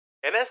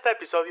en este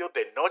episodio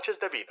de Noches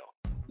de Vino.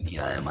 Y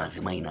además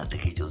imagínate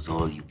que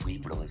fui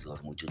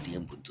profesor mucho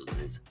tiempo,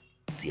 entonces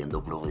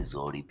siendo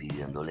profesor y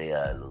pidiéndole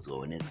a los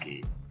jóvenes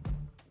que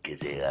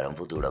se dejaran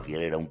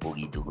fotografiar era un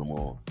poquito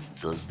como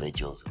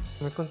sospechoso.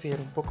 Me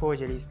considero un poco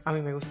boyerista. A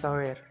mí me gusta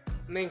ver.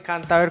 Me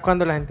encanta ver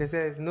cuando la gente se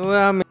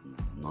desnuda.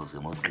 Nos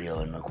hemos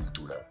criado en una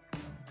cultura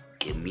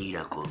que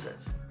mira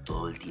cosas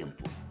todo el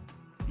tiempo.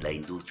 La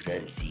industria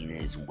del cine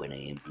es un buen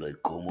ejemplo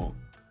de cómo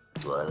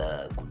toda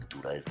la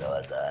cultura está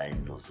basada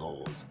en los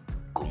ojos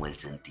como el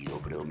sentido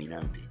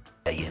predominante.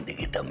 Hay gente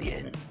que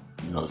también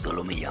no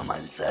solo me llama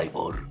el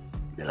cyborg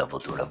de la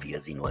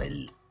fotografía, sino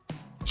el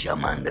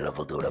chamán de la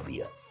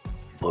fotografía,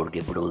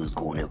 porque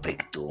produzco un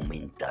efecto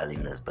mental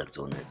en las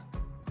personas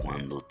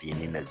cuando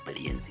tienen la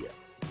experiencia,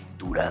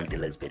 durante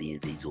la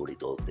experiencia y sobre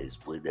todo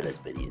después de la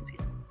experiencia.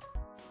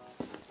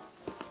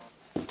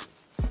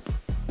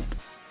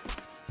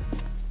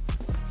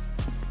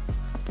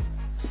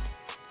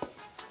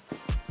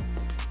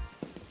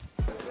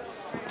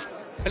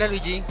 Hola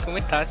Luigi, ¿cómo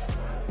estás?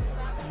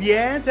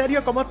 Bien,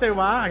 Sergio, ¿cómo te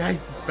va? Ay,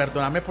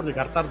 perdóname por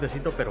llegar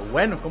tardecito, pero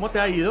bueno, ¿cómo te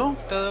ha ido?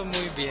 Todo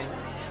muy bien.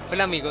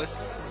 Hola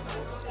amigos.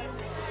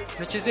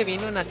 Noches de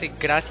Vino nace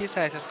gracias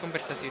a esas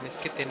conversaciones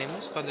que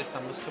tenemos cuando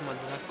estamos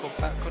tomando una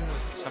copa con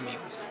nuestros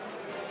amigos.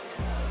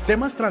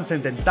 Temas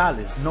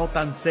trascendentales, no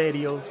tan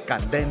serios,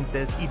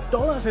 candentes y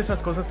todas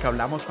esas cosas que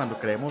hablamos cuando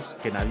creemos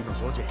que nadie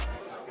nos oye.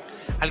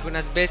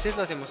 Algunas veces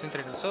lo hacemos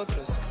entre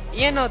nosotros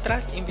y en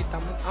otras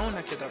invitamos a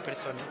una que otra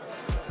persona.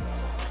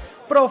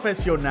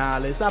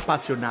 Profesionales,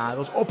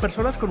 apasionados o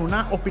personas con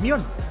una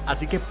opinión.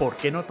 Así que, ¿por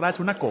qué no traes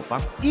una copa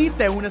y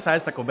te unes a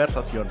esta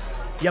conversación?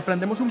 Y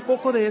aprendemos un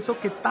poco de eso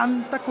que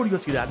tanta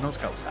curiosidad nos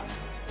causa.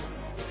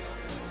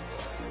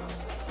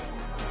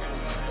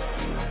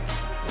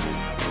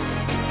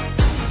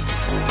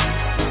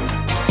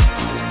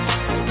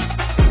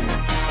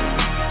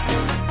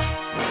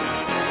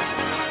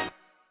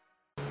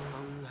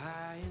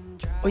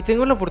 Hoy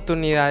tengo la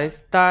oportunidad de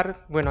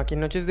estar, aquí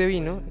en Noches de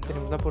Vino,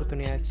 tenemos la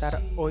oportunidad de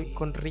estar hoy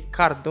con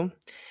Ricardo.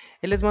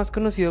 Él es más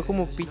conocido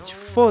como Pitch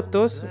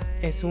Fotos,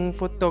 es un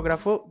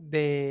fotógrafo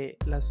de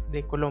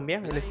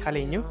Colombia, él es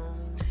caleño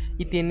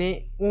y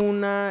tiene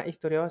una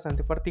historia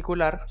bastante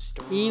particular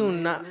y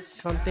un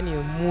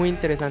contenido muy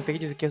interesante que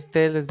yo sé que a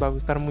ustedes les va a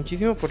gustar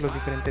muchísimo por los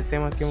diferentes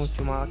temas que hemos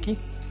tomado aquí.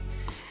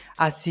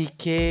 Así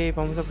que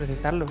vamos a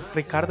presentarlo.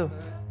 Ricardo.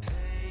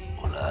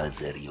 Hola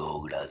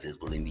Sergio, gracias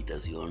por la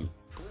invitación.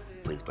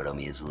 Pues para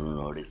mí es un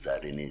honor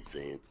estar en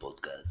este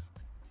podcast.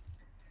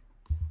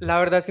 La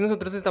verdad es que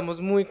nosotros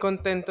estamos muy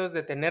contentos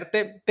de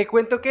tenerte. Te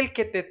cuento que el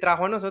que te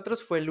trajo a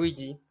nosotros fue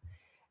Luigi.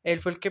 Él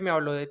fue el que me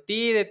habló de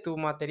ti, de tu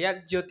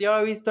material. Yo te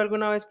había visto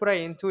alguna vez por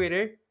ahí en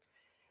Twitter,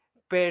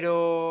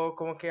 pero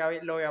como que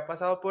lo había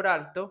pasado por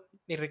alto.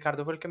 Y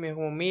Ricardo fue el que me dijo,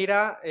 como,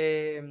 mira,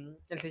 él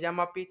se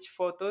llama Pitch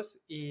Fotos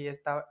y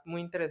está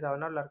muy interesado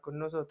en hablar con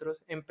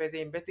nosotros. Empecé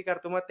a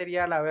investigar tu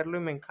material, a verlo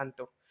y me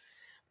encantó.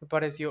 Me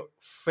pareció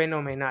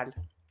fenomenal.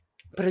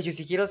 Pero yo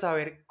sí quiero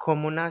saber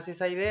cómo nace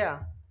esa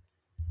idea.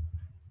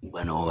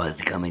 Bueno,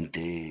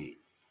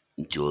 básicamente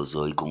yo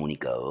soy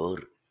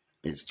comunicador,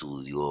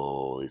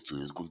 estudio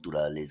estudios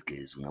culturales,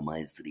 que es una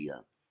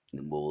maestría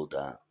en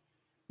Bogotá,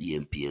 y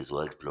empiezo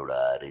a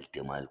explorar el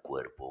tema del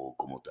cuerpo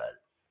como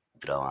tal.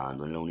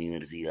 Trabajando en la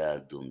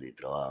universidad donde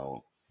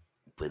trabajo,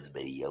 pues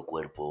veía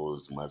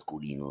cuerpos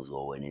masculinos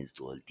jóvenes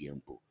todo el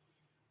tiempo.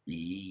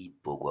 Y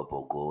poco a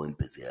poco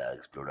empecé a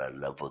explorar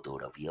la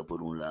fotografía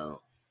por un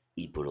lado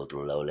y por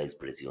otro lado la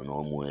expresión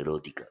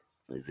homoerótica,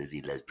 es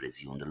decir, la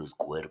expresión de los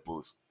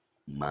cuerpos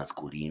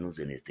masculinos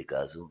en este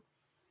caso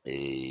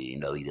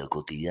en la vida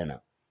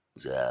cotidiana. O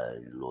sea,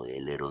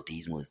 el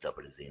erotismo está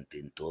presente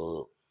en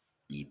todo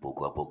y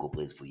poco a poco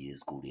pues fui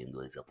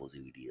descubriendo esa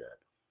posibilidad.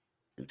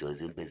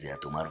 Entonces empecé a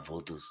tomar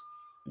fotos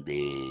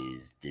de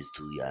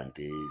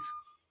estudiantes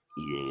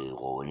y de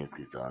jóvenes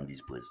que estaban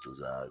dispuestos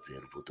a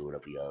ser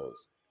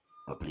fotografiados,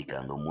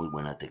 aplicando muy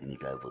buena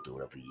técnica de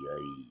fotografía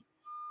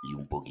y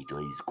un poquito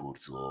de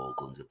discurso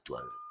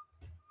conceptual.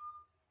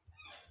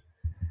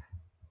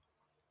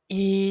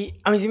 Y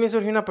a mí sí me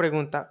surge una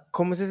pregunta,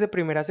 ¿cómo es ese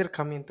primer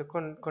acercamiento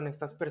con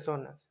estas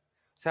personas?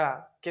 O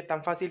sea, ¿qué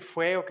tan fácil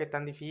fue o qué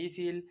tan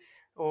difícil?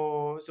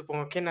 O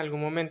supongo que en algún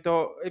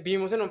momento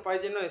vivimos en un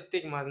país lleno de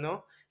estigmas,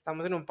 ¿no?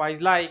 Estamos en un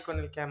país laico en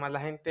el que además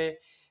la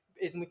gente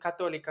es muy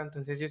católica,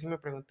 entonces yo sí me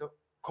pregunto,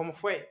 ¿cómo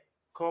fue?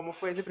 ¿Cómo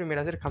fue ese primer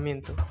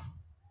acercamiento?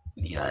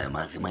 Y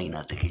además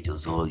imagínate que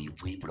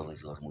fui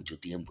profesor mucho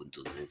tiempo,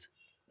 entonces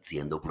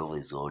siendo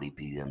profesor y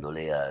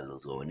pidiéndole a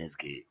los jóvenes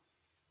que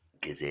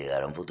se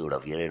dejaran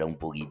fotografiar era un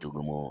poquito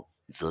como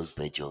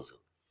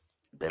sospechoso.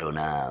 Pero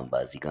nada,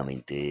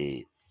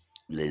 básicamente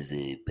les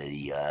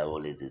pedía o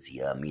les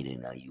decía,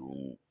 miren, hay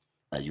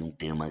un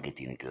tema que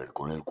tiene que ver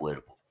con el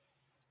cuerpo.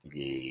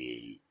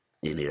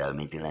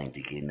 Generalmente la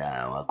gente que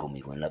nadaba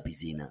conmigo en la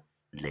piscina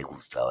le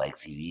gustaba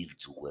exhibir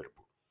su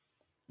cuerpo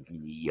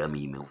y a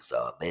mí me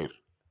gustaba ver.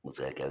 O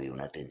sea que había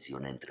una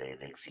tensión entre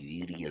el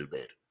exhibir y el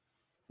ver.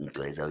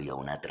 Entonces había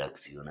una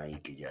atracción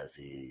ahí que ya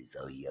se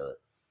sabía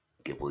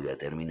que podía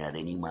terminar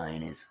en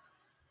imágenes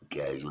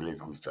que a ellos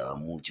les gustaba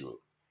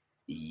mucho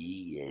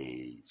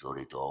y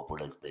sobre todo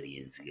por la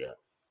experiencia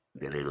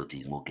del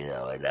erotismo que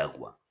daba el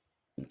agua.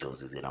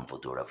 Entonces eran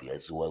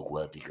fotografías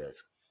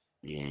subacuáticas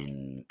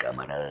en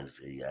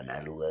cámaras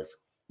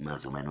análogas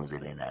más o menos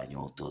en el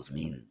año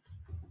 2000.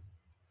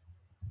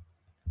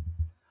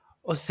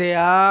 O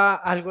sea,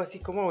 algo así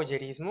como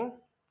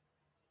boyerismo.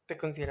 ¿Te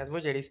consideras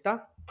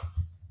boyerista?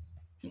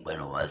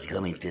 Bueno,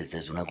 básicamente esta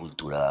es una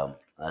cultura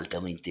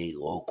altamente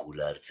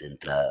ocular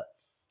centrada,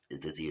 es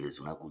decir, es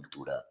una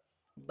cultura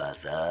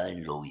basada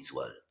en lo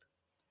visual.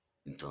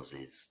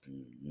 Entonces,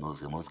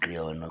 nos hemos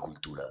creado en una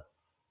cultura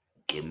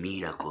que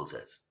mira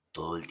cosas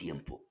todo el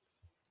tiempo.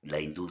 La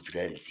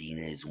industria del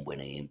cine es un buen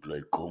ejemplo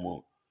de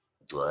cómo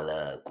toda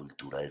la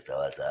cultura está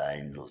basada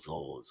en los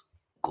ojos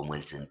como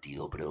el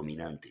sentido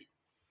predominante.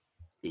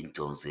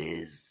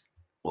 Entonces,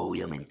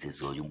 obviamente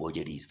soy un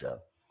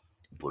boyerista,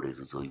 por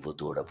eso soy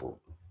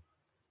fotógrafo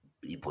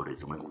y por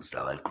eso me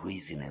gustaba el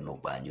cruising en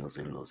los baños,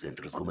 en los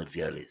centros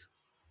comerciales.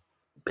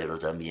 Pero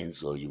también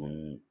soy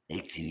un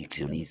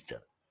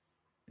exhibicionista.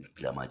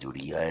 La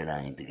mayoría de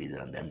la gente que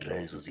anda en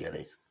redes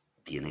sociales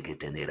tiene que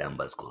tener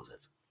ambas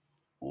cosas.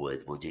 O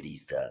es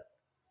boyerista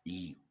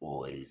y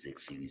o es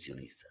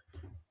exhibicionista.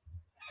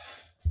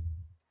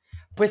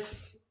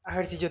 Pues, a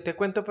ver, si yo te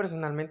cuento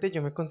personalmente,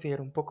 yo me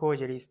considero un poco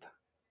boyerista.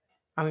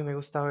 A mí me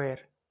gusta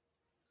ver.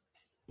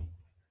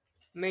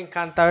 Me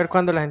encanta ver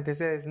cuando la gente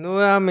se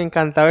desnuda, me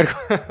encanta ver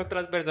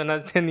otras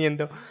personas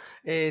teniendo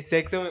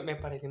sexo, me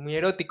parece muy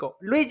erótico.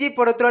 Luigi,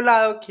 por otro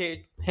lado,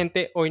 que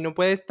gente hoy no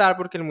puede estar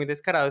porque el muy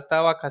descarado está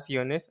de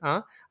vacaciones,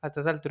 ¿ah? A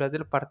estas alturas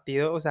del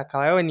partido, o sea,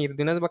 acaba de venir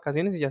de unas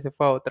vacaciones y ya se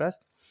fue a otras.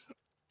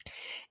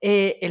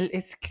 Él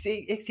es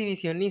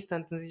exhibicionista,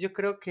 entonces yo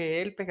creo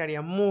que él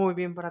pegaría muy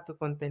bien para tu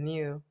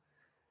contenido.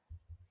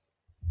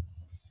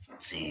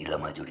 Sí, la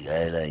mayoría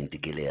de la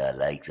gente que le da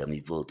likes a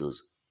mis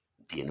fotos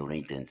tiene una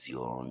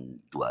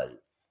intención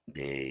dual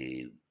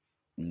de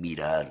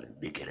mirar,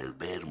 de querer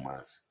ver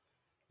más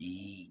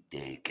y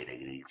de querer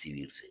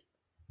exhibirse.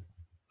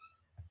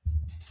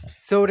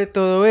 Sobre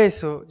todo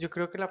eso, yo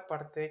creo que la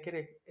parte de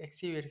querer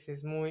exhibirse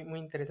es muy, muy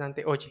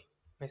interesante. Oye,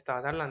 me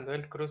estabas hablando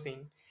del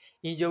cruising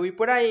y yo vi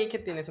por ahí que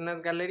tienes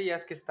unas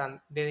galerías que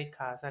están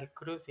dedicadas al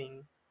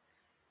cruising.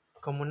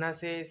 ¿Cómo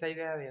nace esa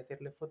idea de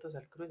hacerle fotos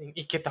al cruising?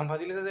 ¿Y qué tan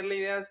fácil es hacerle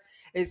ideas?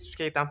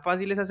 Qué tan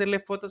fácil es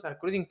hacerle fotos al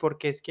cruising,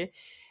 porque es que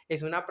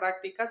es una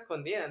práctica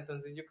escondida,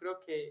 entonces yo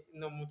creo que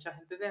no mucha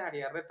gente se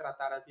dejaría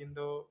retratar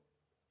haciendo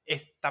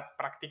esta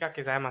práctica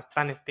que es además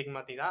tan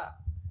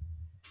estigmatizada.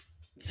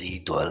 Sí,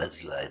 todas las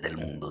ciudades del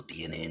mundo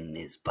tienen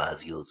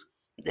espacios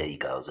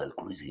dedicados al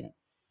cruising.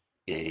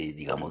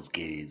 Digamos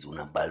que es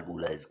una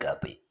válvula de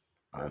escape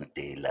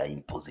ante la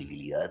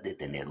imposibilidad de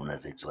tener una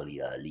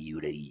sexualidad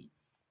libre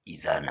y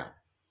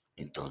sana.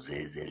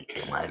 Entonces el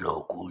tema de lo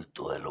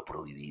oculto, de lo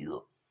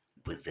prohibido,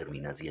 pues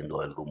termina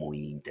siendo algo muy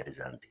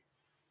interesante.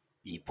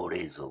 Y por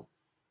eso,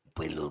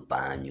 pues los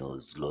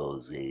baños,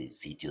 los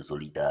sitios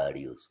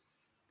solitarios,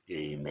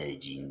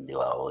 Medellín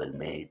debajo del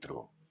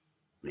metro,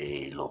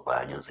 los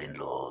baños en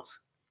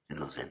los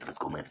centros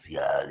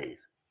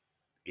comerciales,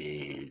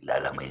 la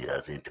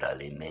Alameda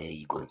Central en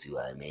México, en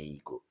Ciudad de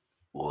México,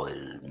 o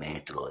el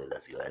metro de la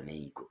Ciudad de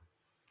México.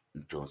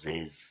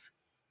 Entonces,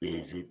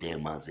 ese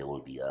tema se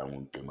volvía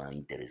un tema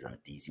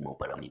interesantísimo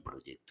para mi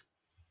proyecto.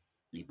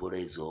 Y por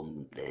eso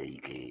le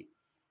dediqué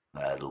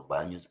a los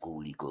baños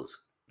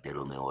públicos de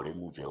los mejores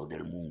museos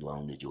del mundo a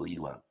donde yo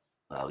iba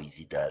a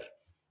visitar.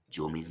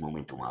 Yo mismo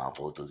me tomaba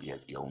fotos y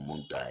hacía un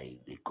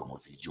montaje de como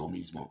si yo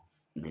mismo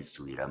me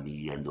estuviera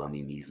midiendo a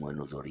mí mismo en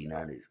los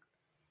orinales.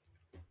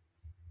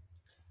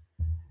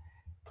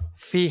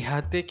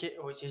 Fíjate que,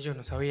 oye, yo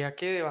no sabía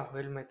que debajo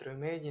del metro de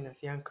Medellín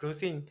hacían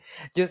cruising.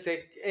 Yo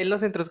sé, en los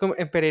centros,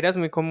 en Pereira es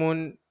muy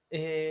común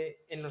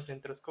en los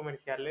centros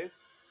comerciales.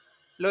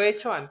 Lo he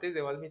hecho antes,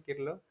 debo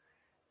admitirlo.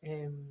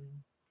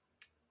 Em,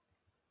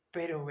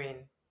 pero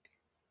ven,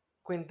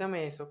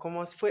 cuéntame eso,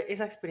 ¿cómo fue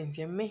esa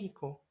experiencia en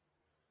México?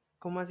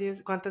 ¿Cómo ha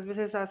sido? ¿Cuántas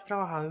veces has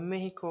trabajado en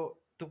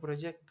México tu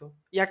proyecto?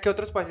 ¿Y a qué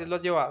otros países lo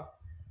has llevado?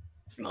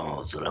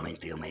 No,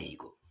 solamente a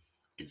México.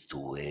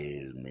 Estuve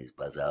el mes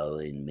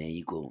pasado en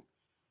México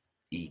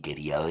y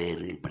quería ver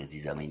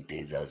precisamente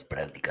esas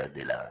prácticas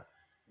de la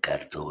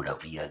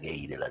cartografía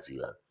gay de la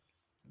ciudad,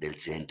 del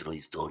centro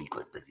histórico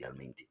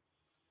especialmente.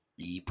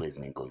 Y pues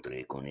me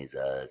encontré con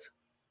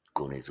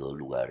esos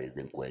lugares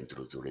de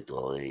encuentro, sobre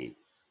todo de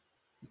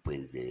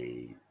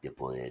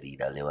poder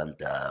ir a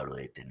levantar o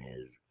de tener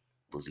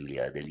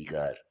posibilidades de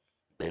ligar,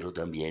 pero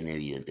también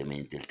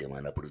evidentemente el tema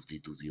de la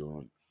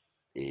prostitución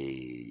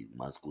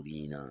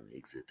masculina,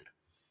 etcétera.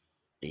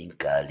 En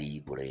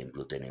Cali, por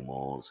ejemplo,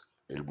 tenemos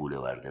el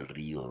Boulevard del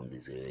Río,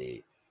 donde se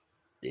ve,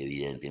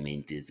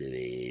 evidentemente se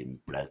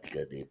ven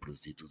prácticas de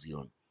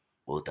prostitución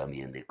o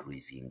también de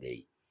cruising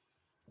gay.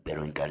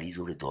 Pero en Cali,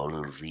 sobre todo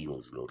los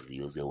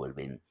ríos se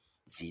vuelven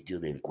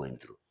sitios de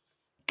encuentro,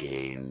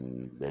 que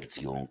en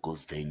versión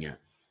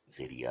costeña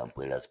serían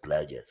pues las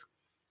playas.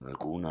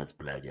 Algunas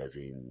playas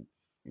en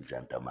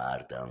Santa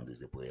Marta, donde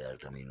se puede dar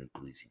también el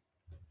cruising.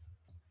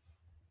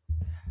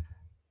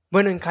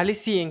 Bueno, en Cali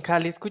sí, en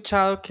Cali he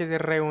escuchado que se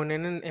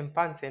reúnen en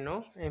Pance,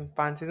 ¿no? En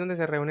Pance es donde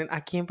se reúnen.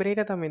 Aquí en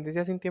Pereira también desde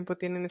hace un tiempo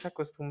tienen esa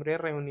costumbre de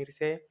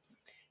reunirse.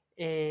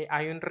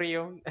 Hay un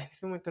río, en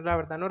este momento la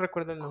verdad no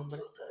recuerdo el Con nombre.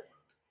 Sota de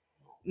pronto,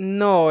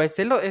 no. No, es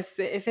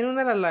en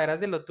una de las laderas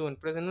del Otún,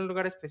 pero es en un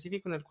lugar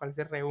específico en el cual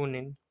se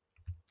reúnen.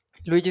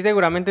 Luigi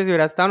seguramente si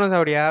hubiera estado nos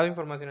habría dado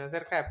información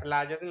acerca de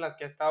playas en las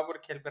que ha estado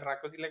porque el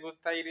berraco sí le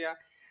gusta ir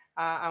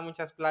a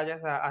muchas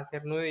playas a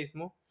hacer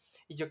nudismo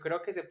y yo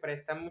creo que se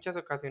presta en muchas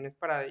ocasiones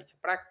para dicha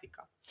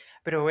práctica.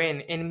 Pero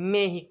ven, en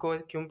México,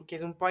 que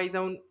es un país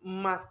aún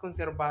más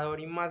conservador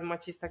y más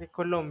machista que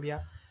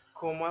Colombia,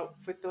 ¿cómo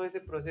fue todo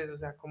ese proceso? O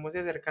sea, ¿cómo se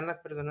acercan las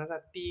personas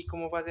a ti?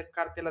 ¿Cómo fue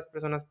acercarte a las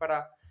personas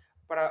para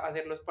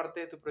hacerlos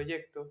parte de tu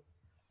proyecto?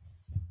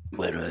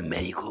 Bueno, en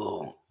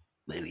México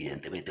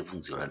evidentemente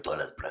funcionan todas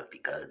las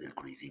prácticas del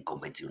cruising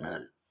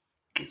convencional,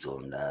 que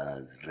son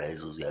las redes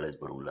sociales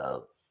por un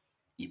lado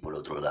y por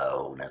otro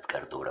lado unas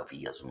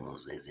cartografías,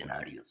 unos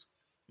escenarios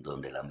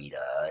donde la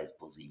mirada es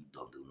posible,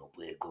 donde uno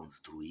puede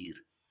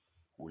construir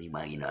un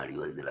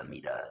imaginario desde la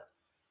mirada.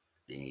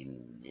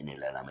 En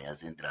el Alameda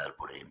Central,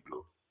 por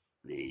ejemplo,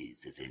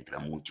 se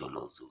centran mucho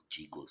los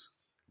chicos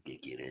que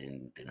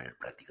quieren tener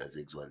prácticas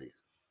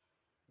sexuales,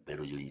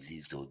 pero yo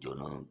insisto, yo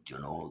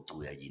no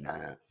tuve allí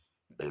nada,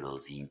 pero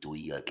sí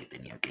intuía que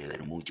tenía que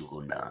ver mucho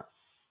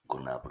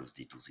con la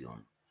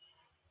prostitución.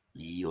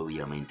 Y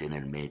obviamente en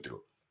el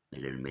metro,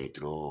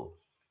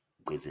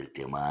 pues el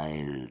tema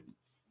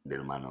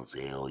del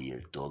manoseo y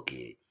el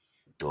toque,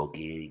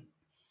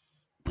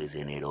 pues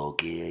generó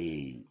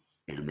que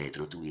el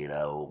metro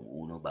tuviera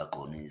unos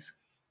vagones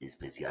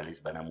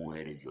especiales para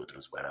mujeres y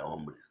otros para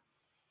hombres,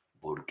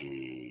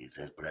 porque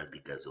esas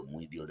prácticas son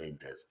muy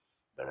violentas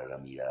para la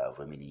mirada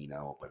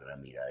femenina o para la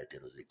mirada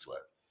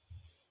heterosexual.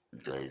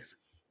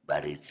 Entonces,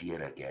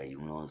 pareciera que hay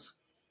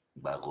unos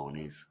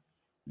vagones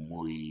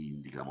muy,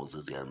 digamos,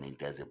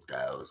 socialmente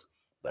aceptados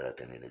para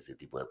tener ese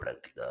tipo de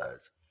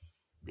prácticas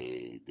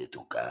de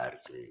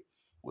tocarse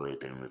o de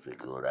tener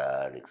sexo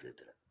oral,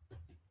 etc.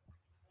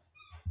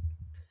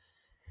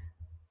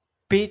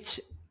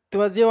 Pitch,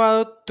 tú has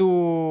llevado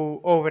tu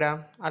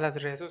obra a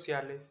las redes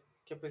sociales,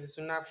 que pues es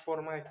una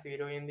forma de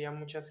exhibir hoy en día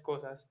muchas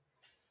cosas,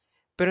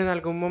 pero en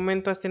algún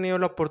momento has tenido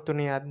la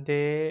oportunidad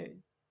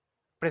de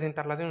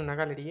presentarlas en una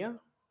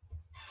galería.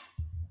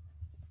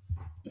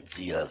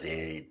 Sí,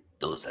 hace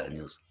 2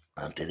 años,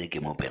 antes de que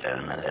me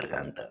operaran la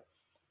garganta,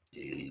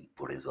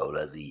 por eso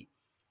hablo así,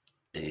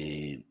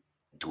 eh,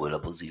 tuve la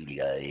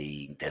posibilidad de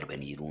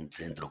intervenir un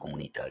centro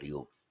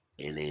comunitario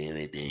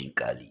LGBT en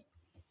Cali.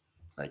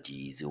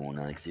 Allí hice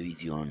una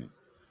exhibición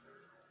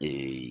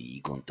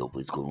y contó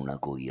pues con una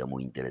acogida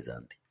muy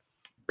interesante.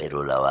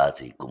 Pero la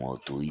base, como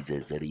tú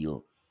dices,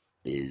 Sergio,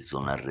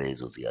 son las redes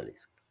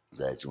sociales. O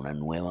sea, es una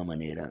nueva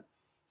manera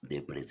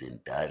de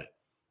presentar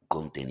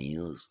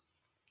contenidos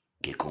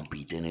que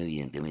compiten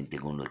evidentemente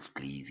con lo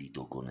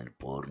explícito, con el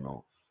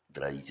porno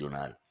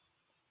tradicional.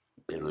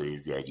 Pero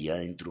desde allí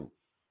adentro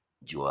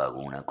yo hago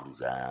una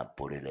cruzada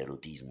por el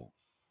erotismo,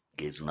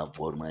 que es una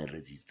forma de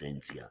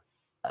resistencia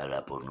a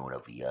la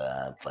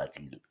pornografía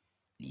fácil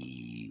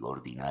y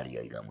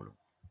ordinaria, digámoslo.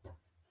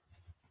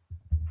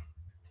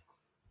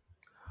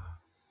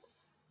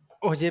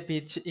 Oye,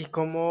 Pitch, ¿y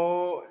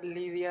cómo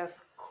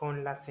lidias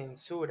con la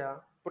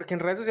censura? Porque en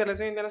redes sociales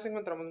hoy en día nos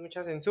encontramos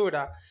mucha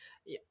censura,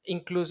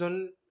 incluso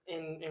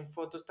en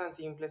fotos tan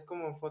simples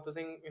como en fotos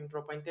en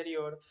ropa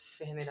interior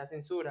se genera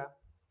censura.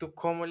 ¿Tú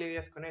cómo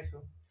lidias con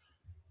eso?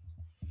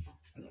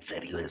 En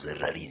serio, eso es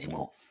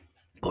rarísimo,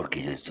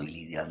 porque yo estoy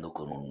lidiando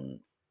con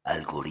un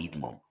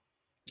algoritmo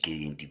que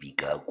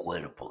identifica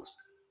cuerpos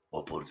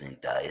o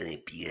porcentaje de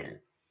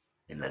piel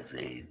en las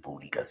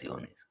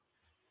publicaciones.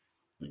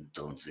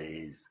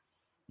 Entonces,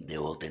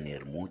 debo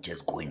tener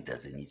muchas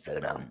cuentas en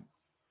Instagram,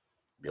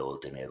 debo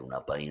tener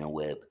una página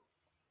web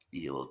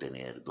y debo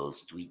tener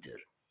 2 Twitter.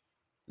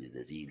 Es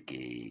decir,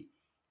 que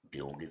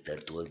tengo que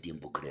estar todo el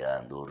tiempo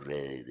creando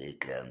redes,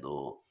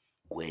 creando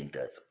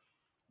cuentas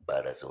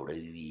para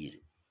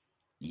sobrevivir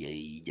y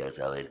ahí ya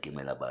saber que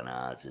me las van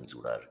a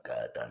censurar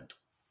cada tanto.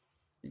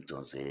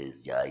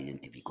 Entonces ya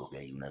identifico que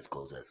hay unas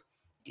cosas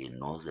que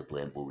no se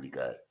pueden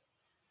publicar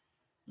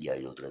y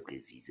hay otras que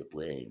sí se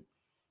pueden.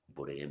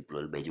 Por ejemplo,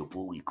 el vello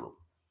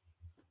público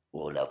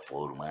o la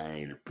forma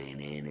del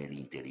pene en el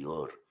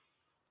interior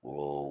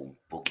o un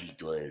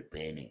poquito del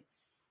pene.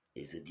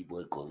 Ese tipo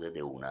de cosas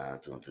de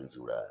una son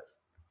censuradas.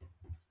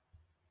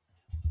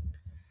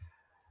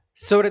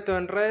 Sobre todo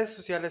en redes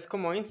sociales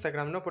como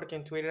Instagram, ¿no? Porque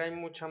en Twitter hay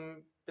mucha,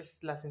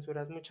 pues la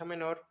censura es mucha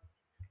menor.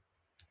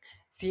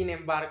 Sin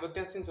embargo,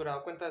 te han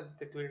censurado cuentas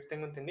de Twitter,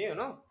 tengo entendido,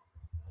 ¿no?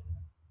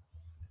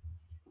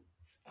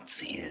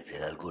 Si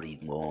ese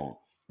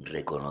algoritmo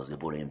reconoce,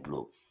 por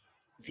ejemplo,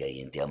 si hay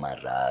gente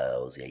amarrada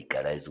o si hay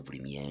cara de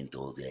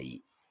sufrimiento o si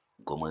hay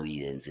como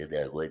evidencias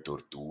de algo de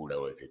tortura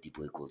o ese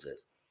tipo de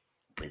cosas,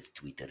 pues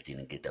Twitter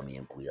tiene que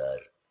también cuidar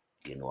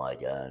que no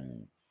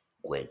hayan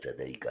cuentas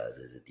dedicadas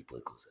a ese tipo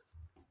de cosas.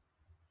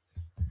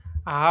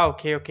 Ah,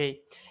 ok, ok.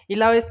 Y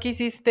la vez que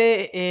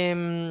hiciste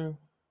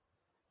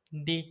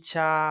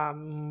dicha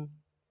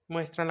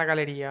muestra en la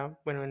galería,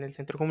 bueno, en el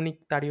centro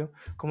comunitario,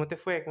 ¿cómo te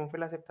fue? ¿Cómo fue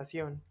la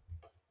aceptación?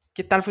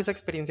 ¿Qué tal fue esa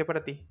experiencia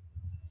para ti?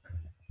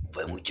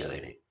 Fue muy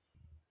chévere.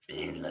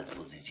 En la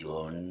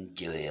exposición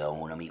llevé a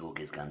un amigo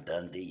que es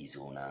cantante,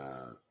 hizo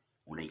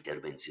una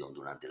intervención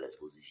durante la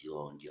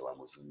exposición,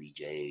 llevamos un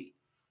DJ,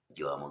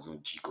 llevamos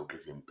un chico que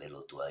se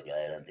empelotó allá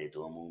delante de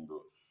todo el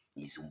mundo,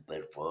 hizo un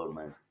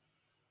performance,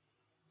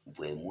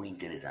 fue muy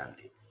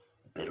interesante.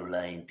 Pero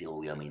la gente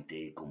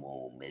obviamente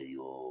como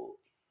medio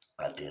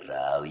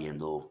aterrada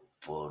viendo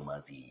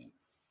formas y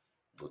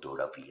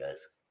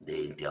fotografías de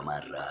gente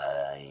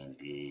amarrada,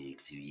 gente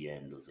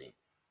exhibiéndose,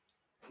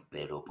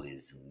 pero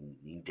pues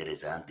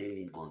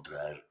interesante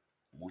encontrar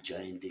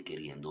mucha gente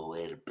queriendo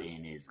ver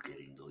penes,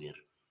 queriendo ver,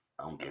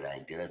 aunque la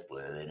gente las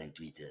puede ver en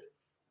Twitter,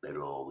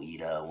 pero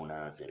ir a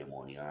una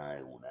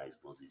ceremonia, una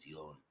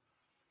exposición,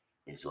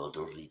 es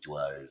otro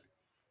ritual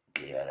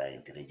que a la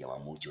gente le llama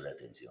mucho la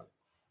atención.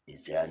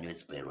 Este año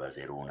espero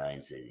hacer una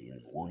en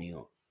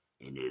junio,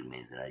 en el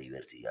mes de la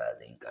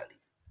diversidad en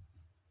Cali.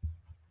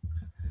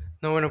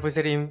 No, bueno, pues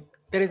sería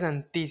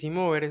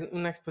interesantísimo ver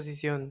una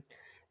exposición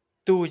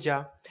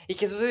tuya. ¿Y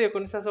qué sucedió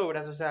con esas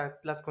obras? O sea,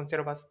 ¿las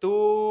conservas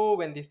tú?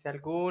 ¿Vendiste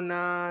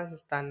algunas?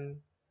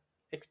 ¿Están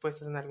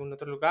expuestas en algún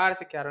otro lugar?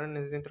 ¿Se quedaron en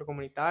ese centro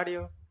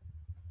comunitario?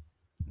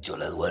 Yo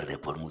las guardé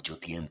por mucho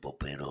tiempo,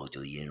 pero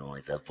yo dije, no,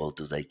 esas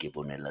fotos hay que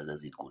ponerlas a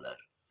circular.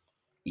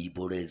 Y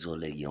por eso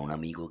le di a un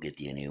amigo que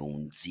tiene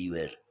un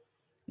ciber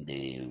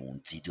de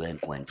un sitio de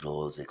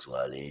encuentro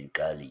sexual en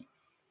Cali,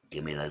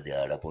 que me las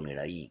dejara poner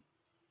ahí.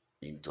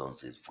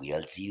 Entonces fui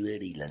al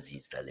ciber y las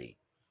instalé.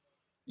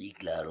 Y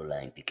claro, la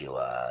gente que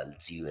va al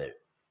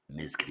ciber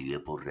me escribe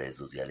por redes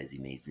sociales y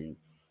me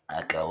dicen,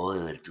 acabo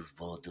de ver tus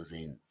fotos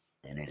en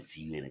el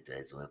ciber,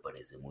 entonces eso me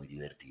parece muy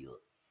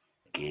divertido,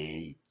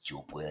 que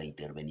yo pueda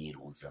intervenir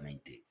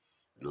justamente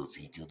los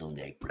sitios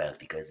donde hay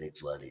prácticas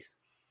sexuales,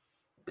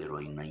 pero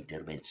hay una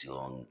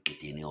intervención que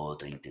tiene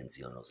otra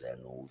intención, o sea,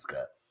 no busca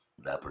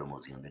la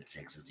promoción del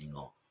sexo,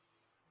 sino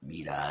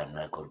mirar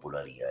la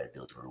corporalidad desde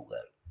otro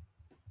lugar.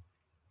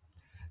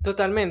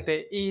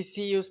 Totalmente. Y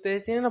si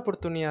ustedes tienen la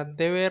oportunidad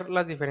de ver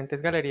las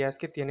diferentes galerías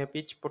que tiene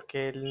Pitch,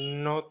 porque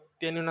él no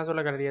tiene una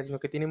sola galería, sino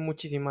que tiene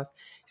muchísimas,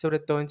 sobre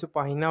todo en su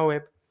página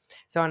web,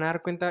 se van a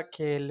dar cuenta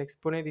que él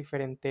expone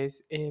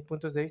diferentes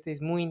puntos de vista y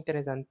es muy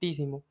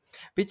interesantísimo.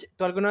 Pitch,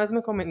 tú alguna vez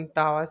me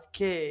comentabas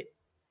que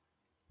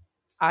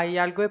hay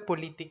algo de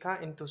política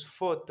en tus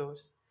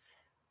fotos.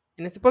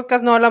 En este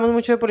podcast no hablamos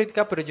mucho de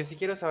política, pero yo sí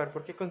quiero saber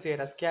por qué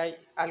consideras que hay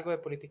algo de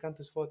política en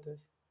tus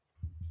fotos.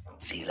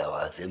 Si la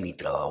base de mi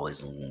trabajo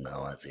es una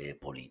base de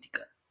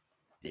política,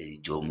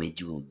 yo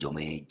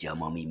me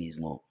llamo a mí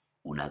mismo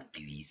un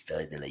activista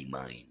desde la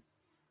imagen.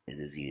 Es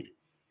decir,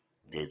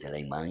 desde la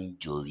imagen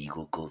yo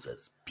digo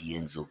cosas,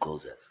 pienso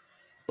cosas,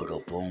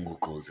 propongo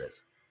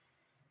cosas.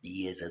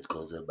 Y esas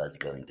cosas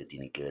básicamente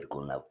tienen que ver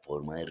con la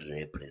forma de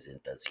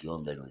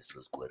representación de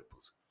nuestros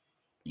cuerpos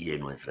y de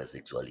nuestra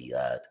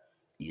sexualidad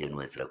y de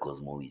nuestra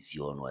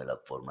cosmovisión o de las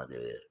formas de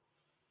ver.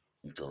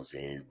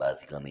 Entonces,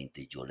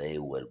 básicamente yo le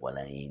devuelvo a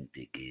la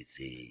gente que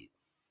se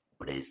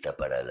presta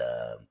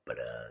para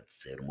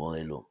ser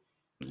modelo,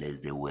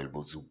 les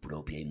devuelvo su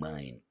propia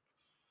imagen,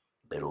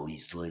 pero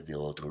visto desde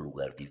otro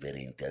lugar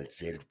diferente al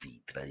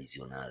selfie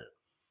tradicional.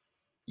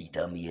 Y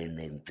también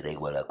le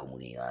entrego a la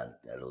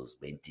comunidad, a los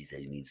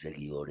 26.000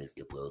 seguidores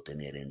que puedo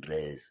tener en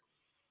redes,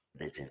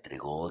 les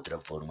entrego otra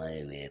forma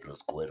de ver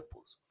los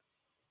cuerpos.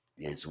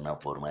 Es una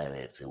forma de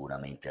ver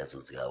seguramente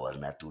asociado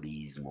al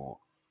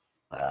naturismo,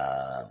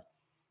 a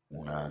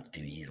un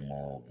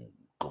activismo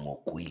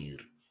como queer,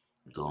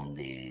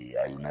 donde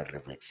hay unas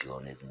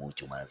reflexiones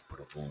mucho más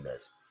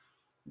profundas,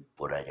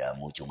 por allá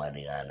mucho más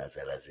lejanas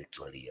a la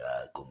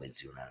sexualidad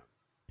convencional.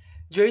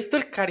 Yo he visto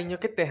el cariño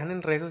que te dejan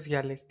en redes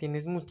sociales.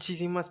 Tienes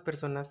muchísimas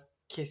personas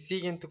que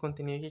siguen tu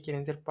contenido y que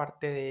quieren ser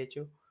parte de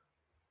ello.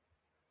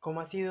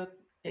 ¿Cómo ha sido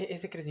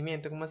ese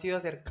crecimiento? ¿Cómo ha sido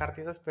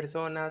acercarte a esas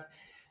personas?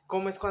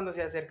 ¿Cómo es cuando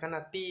se acercan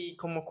a ti?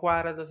 ¿Cómo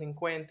cuadras los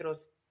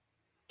encuentros?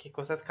 ¿Qué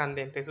cosas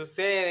candentes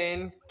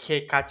suceden?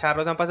 ¿Qué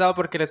cacharros han pasado?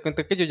 Porque les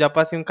cuento que yo ya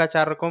pasé un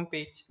cacharro con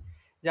Pitch.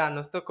 Ya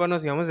nos tocó,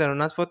 nos íbamos a hacer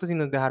unas fotos y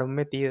nos dejaron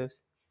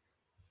metidos.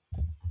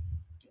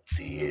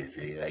 Sí,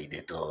 hay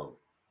de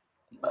todo.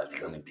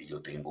 Básicamente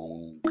yo tengo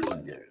un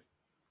Grindr,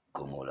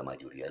 como la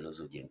mayoría de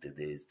los oyentes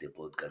de este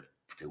podcast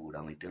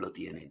seguramente lo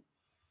tienen.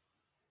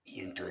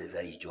 Y entonces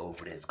ahí yo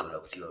ofrezco la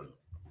opción.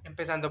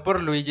 Empezando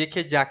por Luigi,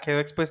 que ya quedó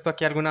expuesto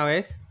aquí alguna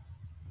vez.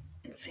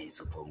 Sí,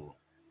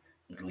 supongo.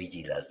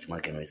 Luigi,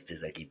 lástima que no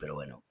estés aquí, pero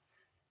bueno.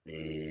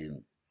 Eh,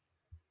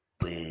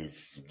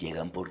 pues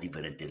llegan por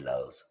diferentes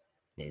lados.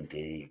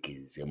 Gente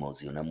que se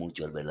emociona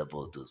mucho al ver las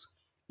fotos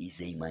y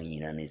se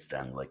imaginan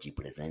estando allí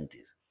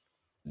presentes.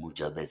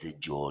 Muchas veces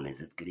yo les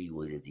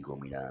escribo y les digo,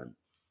 mira,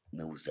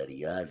 me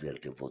gustaría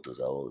hacerte fotos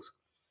a vos.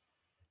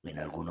 En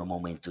algunos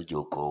momentos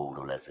yo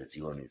cobro las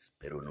sesiones,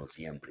 pero no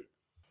siempre.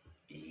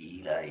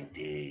 Y la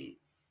gente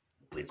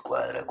pues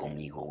cuadra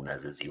conmigo una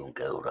sesión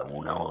que dura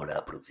 1 hora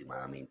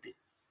aproximadamente.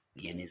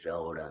 Y en esa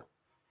hora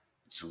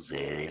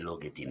sucede lo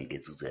que tiene que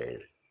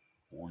suceder.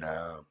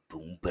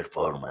 un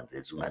performance,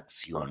 es una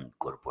acción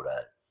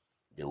corporal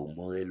de un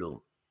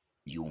modelo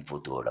y un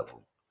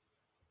fotógrafo.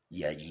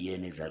 Y allí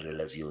en esa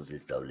relación se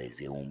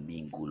establece un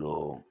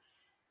vínculo,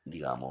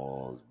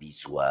 digamos,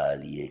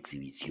 visual y de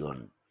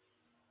exhibición,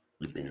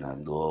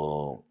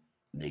 empezando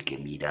de que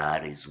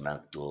mirar es un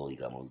acto,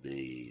 digamos,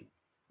 de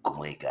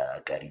como de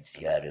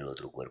acariciar el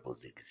otro cuerpo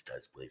de que está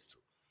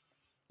expuesto.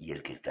 Y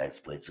el que está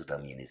expuesto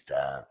también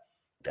está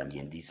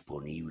también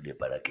disponible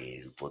para que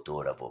el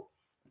fotógrafo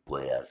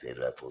pueda hacer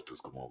las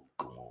fotos como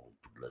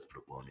las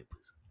propone,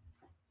 pues.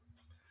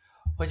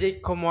 Oye,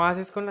 ¿y cómo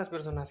haces con las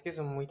personas que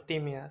son muy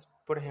tímidas?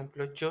 Por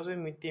ejemplo, yo soy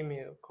muy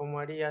tímido. ¿Cómo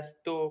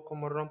harías tú?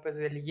 ¿Cómo rompes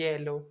el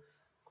hielo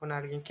con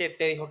alguien que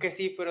te dijo que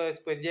sí, pero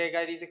después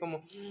llega y dice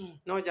como,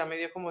 no, ya me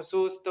dio como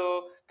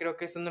susto, creo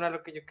que esto no era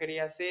lo que yo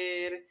quería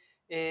hacer,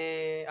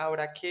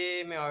 ahora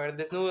que me va a ver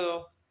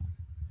desnudo?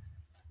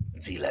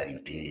 Sí, la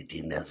gente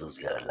tiende a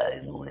asociar la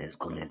desnudez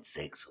con el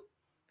sexo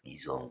y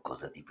son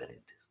cosas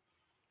diferentes.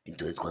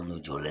 Entonces cuando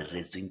yo le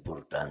resto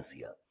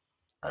importancia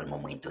al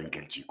momento en que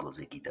el chico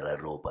se quita la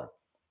ropa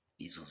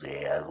y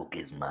sucede algo que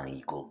es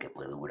mágico, que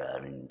puede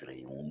durar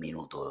entre 1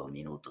 minuto o 2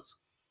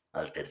 minutos,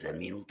 al tercer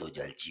minuto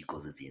ya el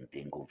chico se siente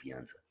en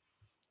confianza.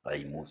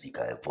 Hay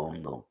música de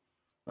fondo,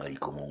 hay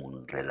como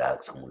un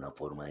relax, como una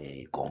forma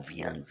de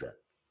confianza,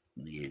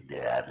 de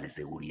darle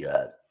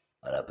seguridad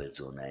a la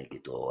persona de que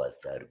todo va a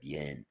estar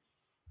bien,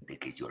 de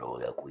que yo lo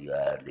voy a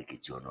cuidar, de que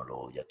yo no lo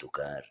voy a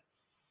tocar,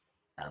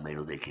 a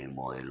menos de que el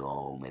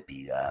modelo me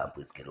pida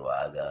pues que lo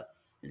haga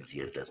en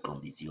ciertas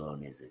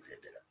condiciones,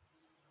 etcétera.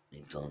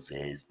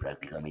 Entonces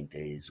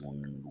prácticamente es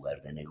un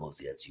lugar de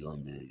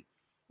negociación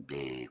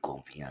de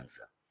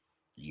confianza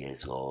y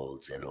eso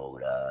se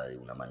logra de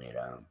una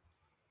manera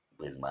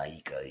pues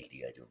mágica,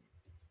 diría yo.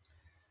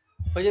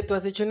 Oye, tú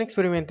has hecho un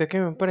experimento que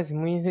me parece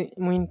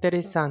muy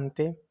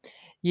interesante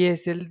y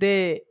es el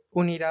de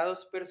unir a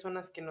dos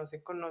personas que no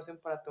se conocen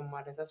para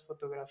tomar esas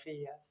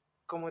fotografías.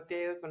 ¿Cómo te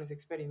ha ido con ese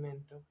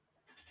experimento?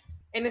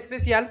 En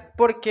especial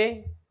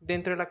porque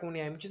dentro de la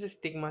comunidad hay muchos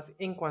estigmas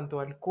en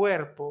cuanto al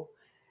cuerpo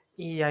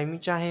y hay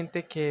mucha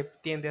gente que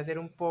tiende a ser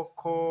un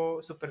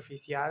poco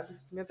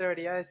superficial, me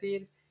atrevería a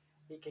decir,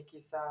 y que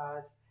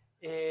quizás,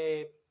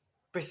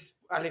 pues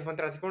al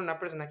encontrarse con una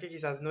persona que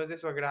quizás no es de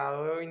su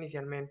agrado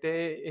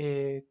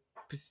inicialmente,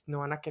 pues no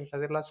van a querer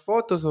hacer las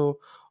fotos o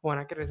van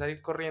a querer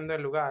salir corriendo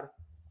del lugar.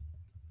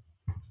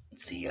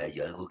 Sí, hay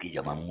algo que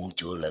llama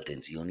mucho la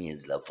atención y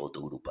es la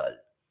foto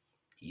grupal.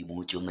 Y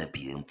muchos me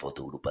piden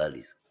fotos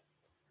grupales,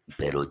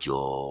 pero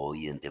yo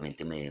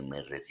evidentemente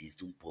me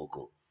resisto un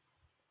poco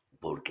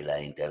porque la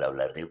gente al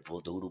hablar de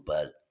foto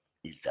grupal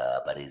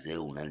aparece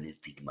una el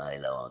estigma de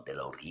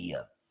la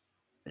orgía,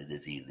 es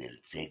decir,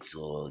 del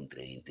sexo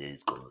entre gente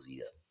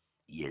desconocida.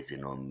 Y ese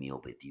no es mi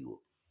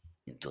objetivo.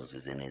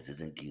 Entonces, en ese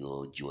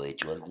sentido, yo he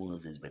hecho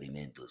algunos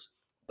experimentos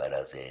para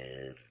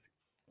hacer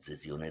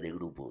sesiones de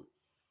grupo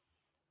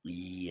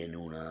y en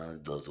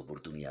unas 2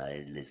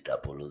 oportunidades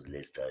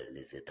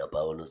les he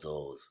tapado los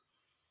ojos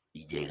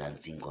y llegan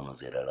sin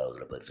conocer a la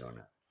otra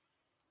persona.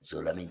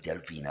 Solamente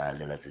al final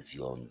de la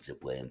sesión se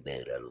pueden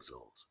ver a los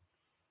ojos.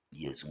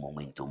 Y es un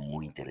momento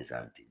muy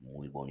interesante,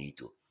 muy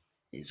bonito.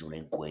 Es un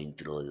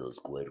encuentro de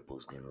dos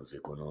cuerpos que no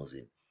se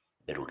conocen,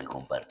 pero que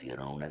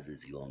compartieron una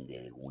sesión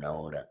de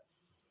 1 hora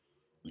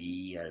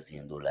y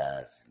haciendo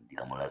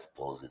digamos, las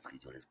poses que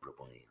yo les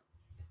proponía.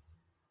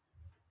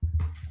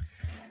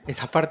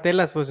 Esa parte de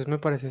las voces me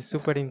parece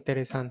súper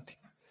interesante.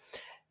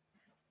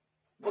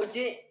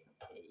 Oye,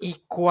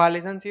 ¿y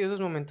cuáles han sido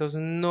esos momentos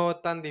no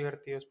tan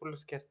divertidos con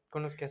los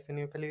que has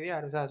tenido que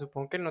lidiar? O sea,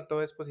 supongo que no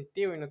todo es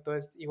positivo y no todo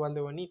es igual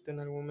de bonito. En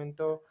algún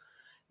momento,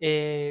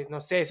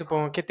 no sé,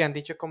 supongo que te han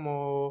dicho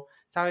como,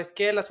 ¿sabes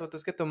qué? Las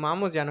fotos que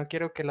tomamos ya no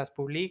quiero que las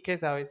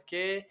publiques, ¿sabes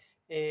qué?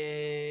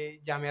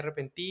 Ya me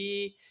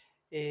arrepentí,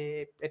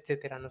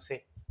 etcétera, no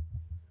sé.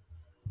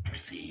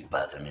 Sí,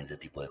 pasan ese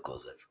tipo de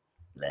cosas.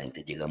 La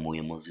gente llega muy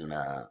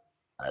emocionada,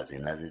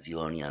 hacen la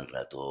sesión y al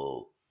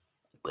rato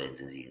pueden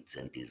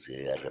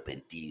sentirse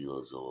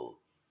arrepentidos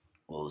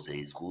o se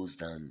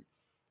disgustan.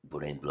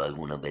 Por ejemplo,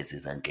 algunas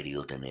veces han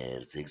querido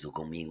tener sexo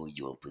conmigo y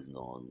yo pues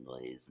no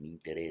es mi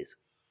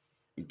interés.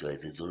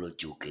 Entonces eso los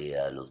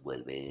choquea, los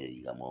vuelve,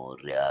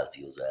 digamos,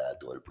 reacios a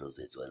todo el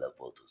proceso de las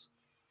fotos.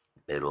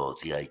 Pero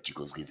sí hay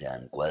chicos que se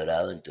han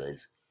cuadrado,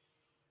 entonces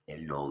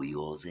el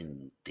novio se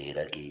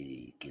entera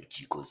que el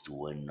chico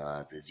estuvo en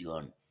una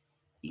sesión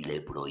y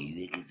le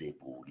prohíbe que se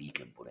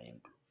publiquen, por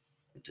ejemplo.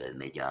 Entonces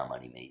me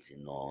llaman y me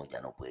dicen, no,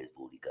 ya no puedes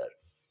publicar.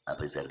 A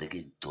pesar de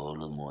que todos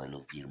los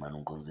modelos firman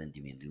un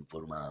consentimiento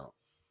informado,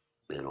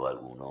 pero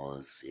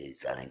algunos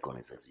salen con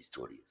esas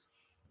historias.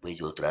 Pues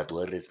yo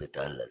trato de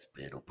respetarlas,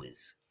 pero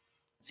pues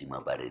si me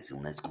aparece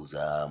una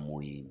excusa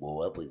muy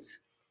boba,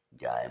 pues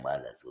ya de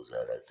malas, o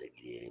sea, las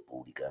seguiré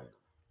publicando.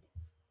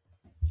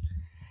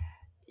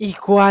 ¿Y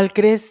cuál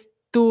crees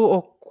tú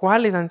o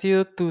cuáles han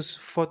sido tus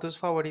fotos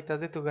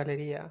favoritas de tu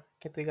galería?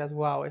 Que tú digas,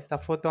 wow, esta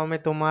foto amé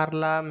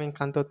tomarla, me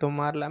encantó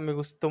tomarla, me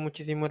gustó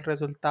muchísimo el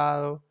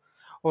resultado.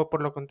 O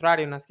por lo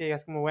contrario, unas que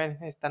digas como, bueno,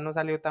 esta no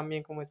salió tan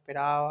bien como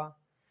esperaba.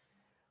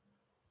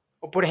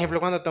 O por ejemplo,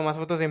 cuando tomas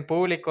fotos en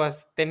público,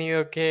 has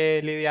tenido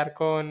que lidiar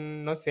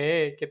con, no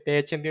sé, que te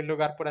echen de un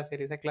lugar por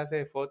hacer esa clase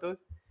de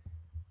fotos.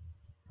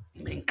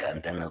 Me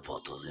encantan las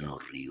fotos en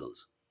los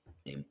ríos,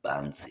 en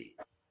Pance.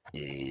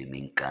 Me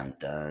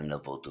encantan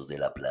las fotos de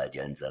la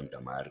playa en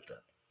Santa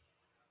Marta.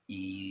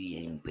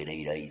 Y en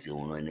Pereira hice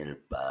uno en el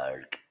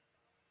park,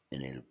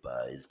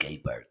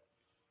 skate park,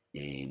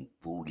 en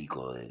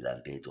público,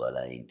 delante de toda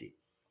la gente.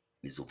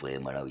 Eso fue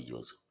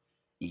maravilloso.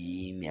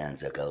 Y me han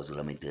sacado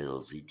solamente de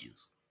dos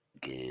sitios.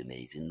 Que me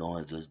dicen, no,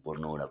 eso es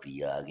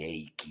pornografía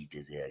gay,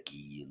 quítese de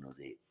aquí, no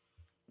sé.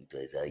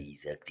 Entonces ahí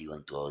se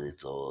activan todos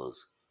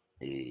estos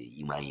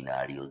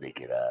imaginarios de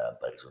que la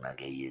persona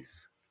gay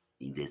es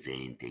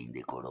indecente,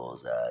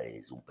 indecorosa,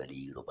 es un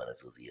peligro para la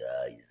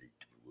sociedad y ese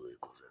tipo de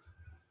cosas.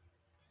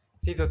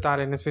 Sí,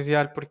 total, en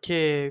especial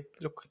porque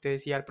lo que te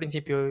decía al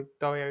principio,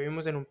 todavía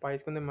vivimos en un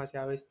país con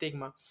demasiado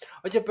estigma.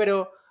 Oye,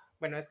 pero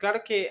bueno, es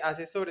claro que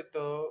haces sobre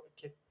todo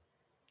que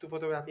tu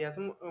fotografía es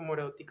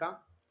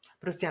homoerótica,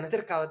 pero se han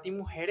acercado a ti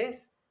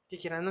mujeres que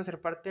quieran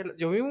hacer parte de...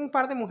 Yo vi un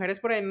par de mujeres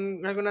por ahí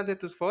en algunas de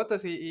tus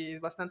fotos y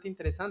es bastante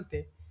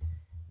interesante.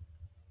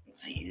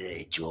 Sí, de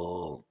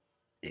hecho,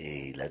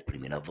 las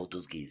primeras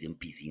fotos que hice en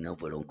piscina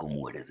fueron con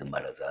mujeres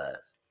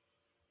embarazadas,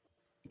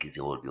 que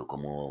se volvió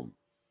como,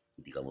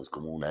 digamos,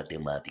 como una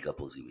temática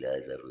posible a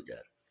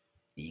desarrollar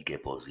y que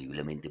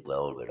posiblemente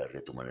pueda volver a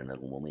retomar en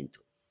algún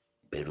momento.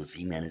 Pero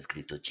sí me han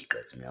escrito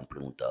chicas, me han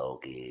preguntado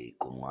que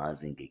cómo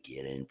hacen, que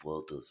quieren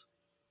fotos,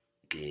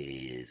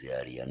 que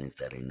desearían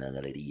estar en la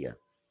galería.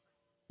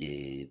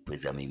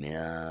 Pues a mí me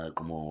da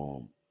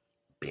como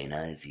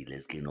pena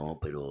decirles que no,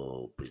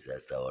 pero pues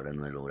hasta ahora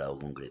no he logrado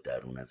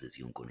concretar una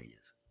sesión con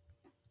ellas.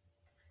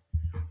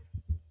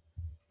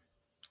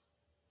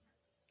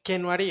 ¿Qué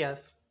no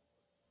harías?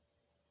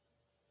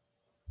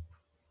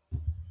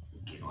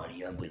 Que no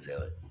harían, pues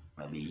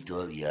a mí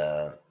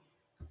todavía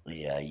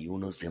hay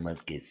unos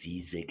temas que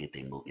sí sé que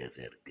tengo que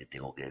hacer, que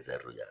tengo que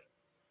desarrollar.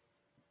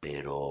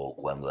 Pero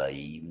cuando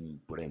hay,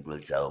 por ejemplo,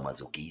 el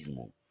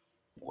sadomasoquismo,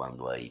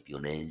 cuando hay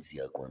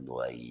violencia,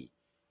 cuando hay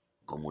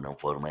como una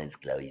forma de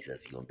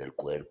esclavización del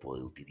cuerpo,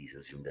 de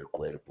utilización del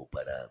cuerpo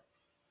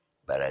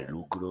para el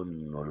lucro,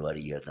 no lo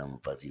haría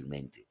tan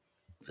fácilmente.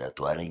 O sea,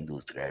 toda la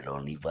industria del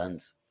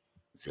OnlyFans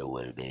se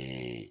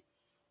vuelve,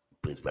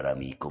 pues para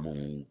mí, como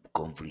un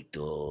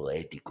conflicto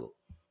ético,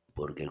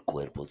 porque el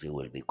cuerpo se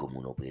vuelve como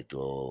un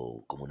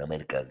objeto, como una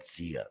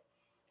mercancía,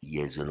 y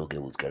eso es lo que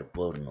busca el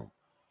porno.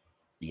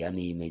 Y a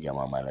mí me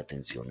llama más la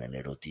atención el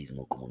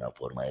erotismo como una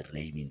forma de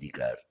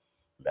reivindicar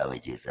la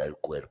belleza del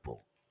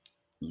cuerpo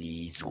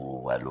y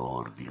su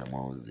valor,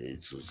 digamos,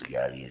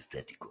 social y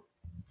estético.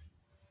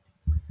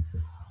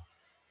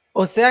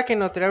 O sea que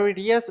no te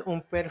abrirías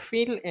un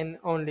perfil en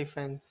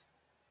OnlyFans.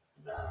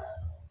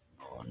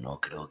 No,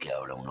 no creo que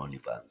abra un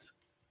OnlyFans.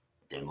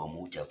 Tengo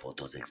muchas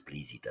fotos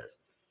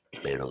explícitas,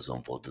 pero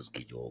son fotos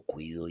que yo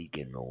cuido y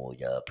que no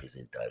voy a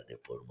presentar de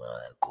forma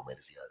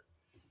comercial.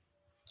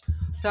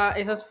 O sea,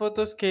 esas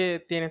fotos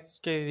que tienes,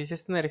 que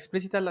dices tener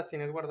explícitas, las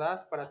tienes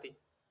guardadas para ti.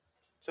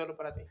 Solo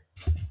para ti.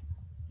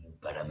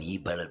 Para mí y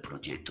para el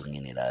proyecto en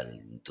general.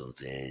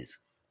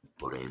 Entonces,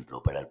 por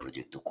ejemplo, para el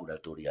proyecto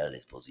curatorial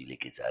es posible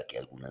que saque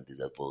algunas de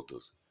esas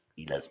fotos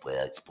y las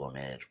pueda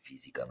exponer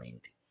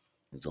físicamente.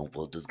 Son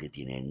fotos que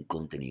tienen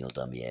contenido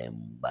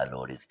también,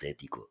 valor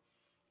estético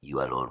y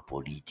valor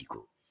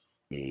político.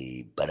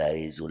 Para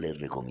eso les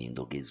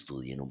recomiendo que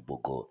estudien un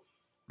poco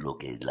lo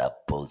que es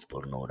la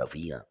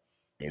postpornografía.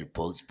 El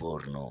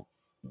postporno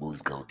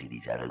busca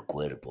utilizar el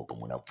cuerpo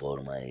como una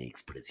forma de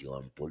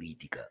expresión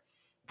política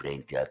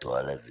frente a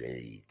todas las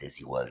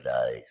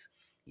desigualdades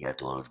y a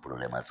todos los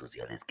problemas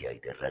sociales que hay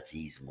de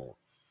racismo,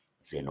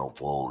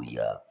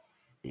 xenofobia,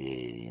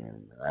 eh,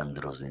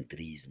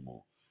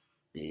 androcentrismo,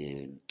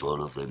 todos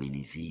los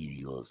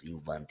feminicidios,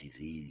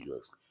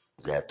 infanticidios,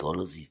 o sea, todos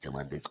los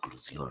sistemas de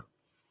exclusión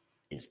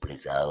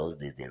expresados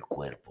desde el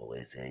cuerpo.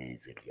 Esa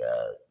sería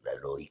la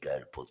lógica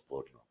del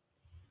postporno.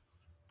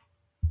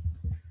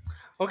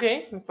 Ok,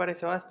 me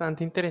parece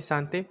bastante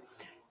interesante.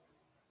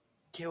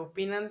 ¿Qué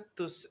opinan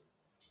tus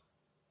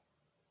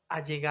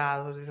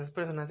allegados, esas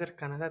personas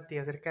cercanas a ti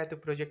acerca de tu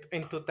proyecto?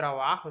 En tu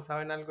trabajo,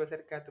 ¿saben algo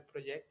acerca de tu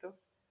proyecto?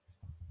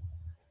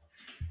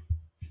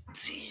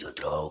 Sí, yo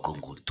trabajo con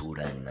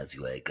cultura en la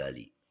ciudad de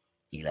Cali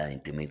y la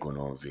gente me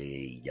conoce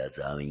y ya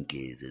saben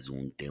que ese es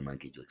un tema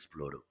que yo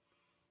exploro.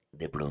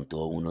 De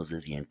pronto unos se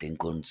sienten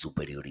con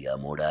superioridad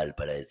moral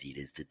para decir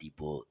este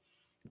tipo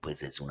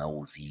pues es un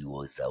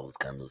abusivo, está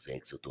buscando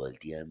sexo todo el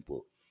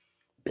tiempo,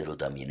 pero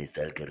también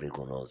está el que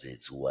reconoce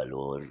su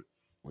valor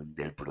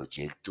del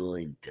proyecto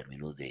en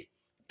términos de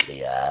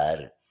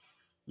crear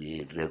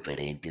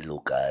referentes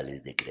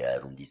locales, de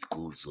crear un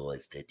discurso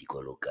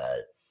estético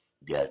local,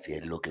 de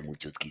hacer lo que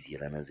muchos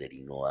quisieran hacer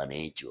y no han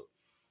hecho.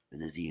 Es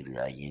decir,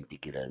 hay gente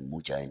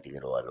mucha gente que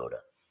lo valora,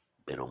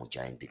 pero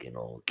mucha gente que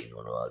no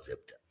lo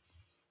acepta.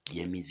 Y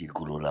en mi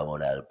círculo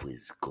laboral,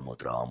 pues como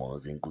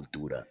trabajamos en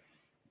cultura,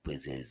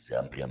 pues es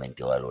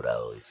ampliamente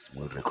valorado, es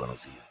muy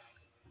reconocido.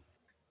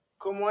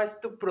 ¿Cómo es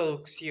tu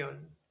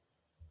producción?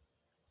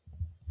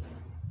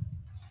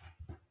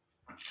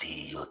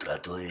 Sí, yo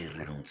trato de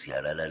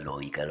renunciar a la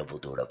lógica de la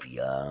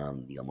fotografía,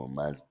 digamos,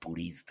 más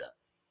purista.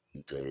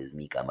 Entonces,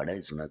 mi cámara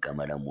es una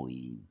cámara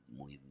muy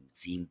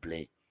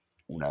simple,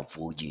 una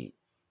Fuji.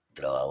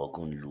 Trabajo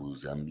con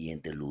luz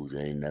ambiente, luz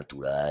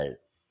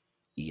natural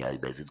y hay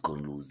veces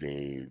con luz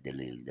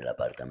del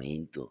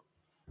apartamento.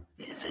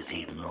 Es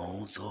decir,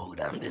 no uso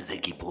grandes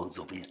equipos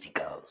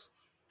sofisticados,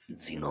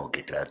 sino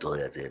que trato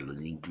de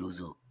hacerlos.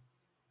 Incluso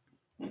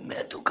me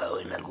ha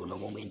tocado en algunos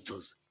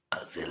momentos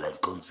hacerlas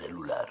con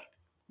celular.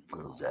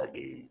 O sea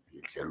que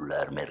el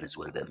celular me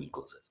resuelve a mí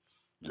cosas.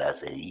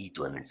 Las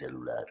edito en el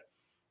celular.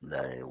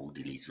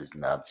 Utilizo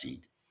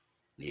Snapseed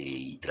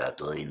y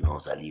trato de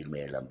no salirme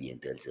del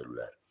ambiente del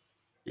celular.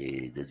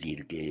 Es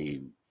decir,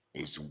 que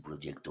es un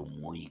proyecto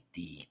muy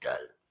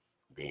digital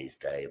de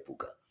esta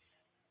época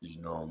y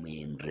no me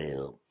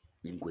enredo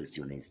en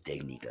cuestiones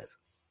técnicas.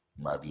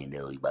 Más bien le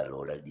doy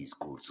valor al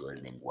discurso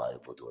del lenguaje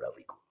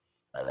fotográfico,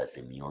 a la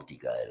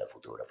semiótica de la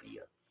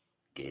fotografía,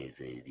 que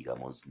ese es,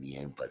 digamos, mi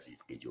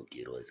énfasis que yo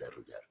quiero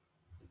desarrollar.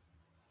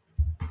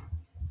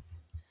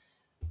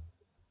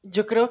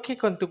 Yo creo que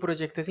con tu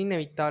proyecto es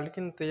inevitable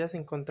que no te hayas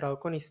encontrado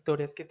con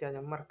historias que te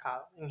hayan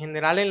marcado. En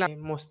general, en la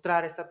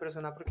mostrar a esta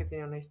persona porque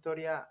tiene una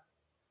historia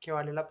que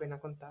vale la pena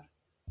contar.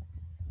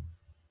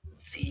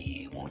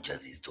 Sí,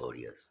 muchas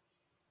historias.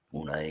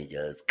 Una de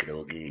ellas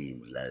creo que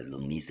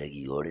mis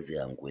seguidores se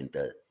dan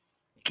cuenta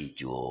que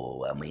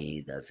yo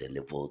amé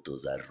hacerle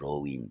fotos a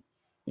Robin,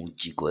 un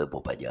chico de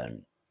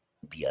Popayán.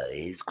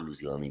 Viajé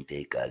exclusivamente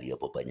de Cali a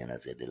Popayán a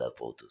hacerle las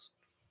fotos.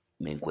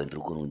 Me encuentro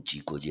con un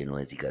chico lleno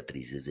de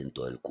cicatrices en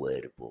todo el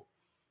cuerpo,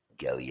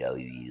 que había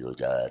vivido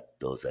ya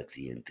 2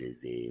 accidentes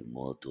de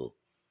moto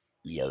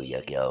y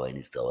había quedado en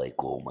estado de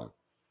coma,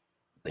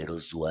 pero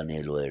su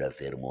anhelo era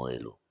ser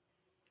modelo.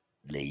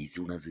 Le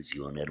hice una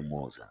sesión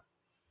hermosa.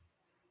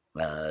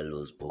 A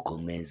los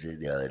pocos meses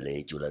de haberle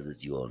hecho la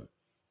sesión,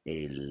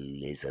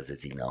 él es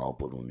asesinado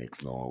por un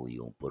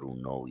exnovio, por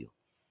un novio,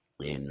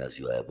 en la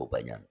ciudad de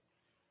Popayán.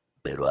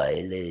 Pero a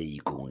él le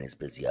dedico un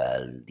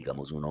especial,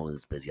 digamos, un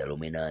especial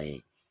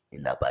homenaje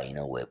en la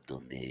página web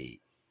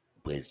donde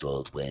pues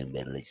todos pueden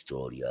ver la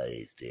historia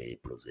de este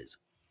proceso.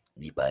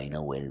 Mi página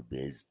web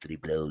es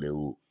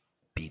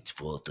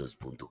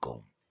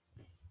www.pitchphotos.com.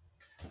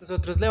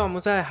 Nosotros le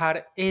vamos a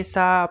dejar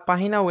esa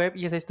página web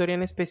y esa historia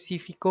en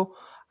específico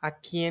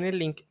aquí en el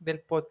link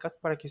del podcast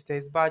para que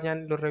ustedes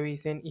vayan, lo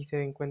revisen y se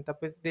den cuenta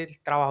pues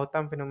del trabajo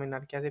tan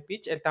fenomenal que hace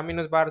Pitch. Él también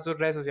nos va a dar sus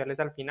redes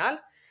sociales al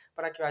final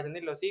para que vayan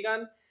y lo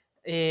sigan.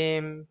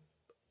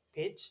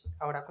 Pitch,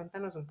 ahora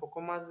cuéntanos un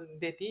poco más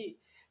de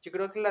ti. Yo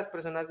creo que las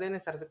personas deben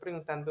estarse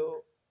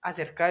preguntando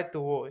acerca de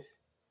tu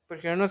voz. ¿Por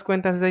qué no nos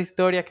cuentas esa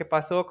historia? ¿Qué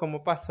pasó?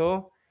 ¿Cómo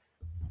pasó?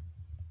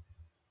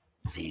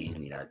 Sí,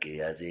 mira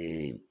que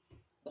hace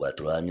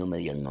 4 años me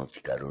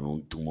diagnosticaron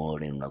un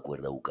tumor en una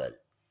cuerda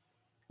bucal.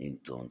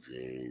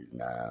 Entonces,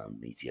 nada,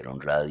 me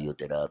hicieron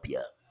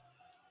radioterapia.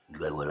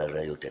 Luego de la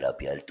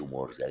radioterapia el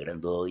tumor se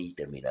agrandó y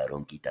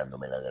terminaron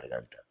quitándome la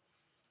garganta.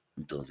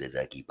 Entonces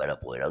aquí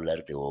para poder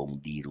hablar debo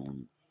hundir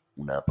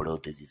una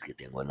prótesis que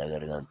tengo en la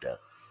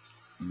garganta.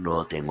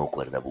 No tengo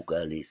cuerdas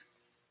bucales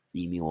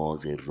y mi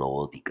voz es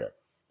robótica.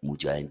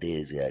 Mucha gente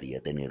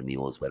desearía tener mi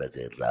voz para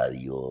hacer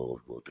radio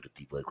o otro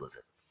tipo de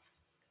cosas.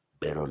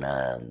 Pero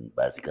nada,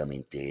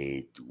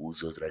 básicamente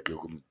uso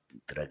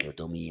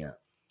traqueotomía.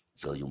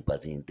 Soy un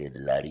paciente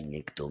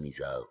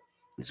laringectomizado.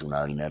 Es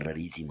una vaina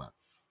rarísima.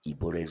 Y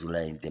por eso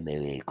la gente me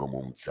ve como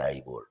un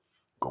cyborg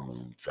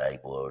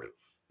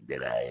de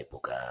la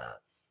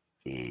época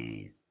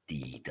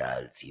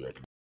digital,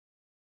 cibernética.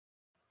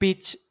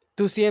 Pitch,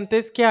 ¿tú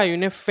sientes que hay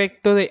un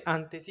efecto de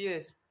antes y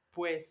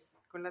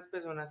después con las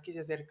personas que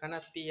se acercan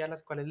a ti, a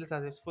las cuales les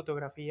haces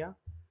fotografía?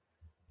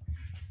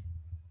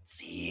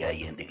 Sí, hay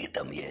gente que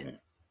también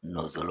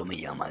no solo me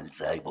llama el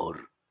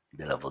cyborg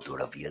de la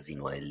fotografía,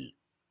 sino el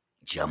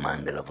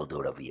chamán de la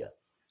fotografía,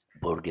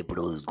 porque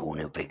produzco un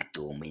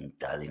efecto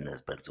mental en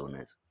las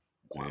personas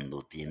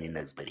cuando tienen la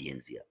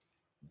experiencia,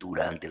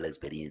 durante la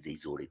experiencia y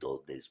sobre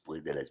todo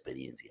después de la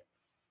experiencia.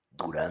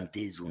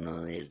 Durante es un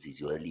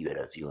ejercicio de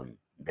liberación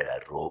de la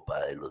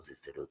ropa, de los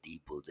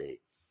estereotipos,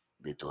 de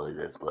todas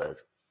esas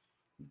cosas,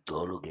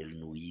 todo lo que el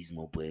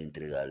nudismo puede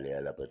entregarle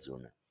a la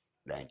persona.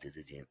 La gente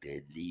se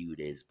siente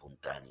libre,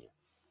 espontánea.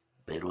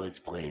 Pero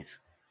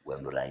después,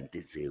 cuando la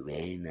gente se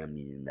ve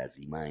en las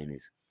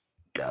imágenes,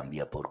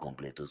 cambia por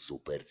completo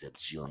su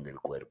percepción del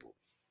cuerpo.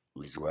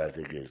 Eso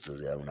hace que esto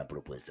sea una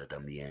propuesta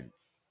también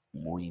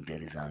muy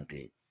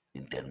interesante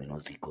en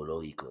términos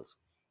psicológicos,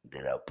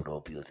 de la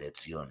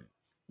propiocepción,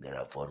 de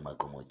la forma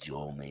como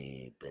yo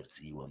me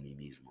percibo a mí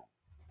mismo.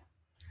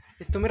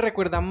 Esto me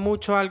recuerda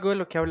mucho a algo de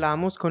lo que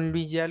hablábamos con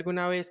Luigi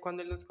alguna vez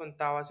cuando él nos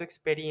contaba su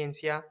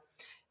experiencia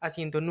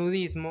haciendo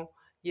nudismo,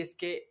 y es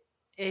que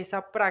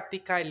esa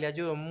práctica a él le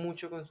ayudó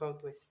mucho con su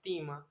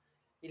autoestima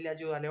y le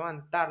ayudó a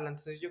levantarla.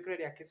 Entonces yo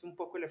creería que es un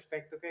poco el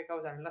efecto que debe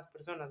causar en las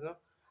personas, ¿no?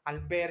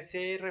 Al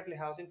verse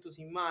reflejados en tus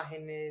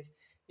imágenes,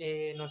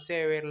 no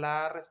sé, ver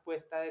la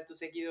respuesta de tus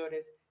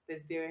seguidores,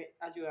 les debe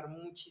ayudar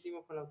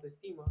muchísimo con la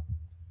autoestima.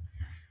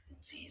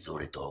 Sí,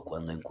 sobre todo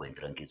cuando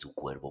encuentran que su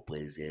cuerpo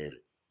puede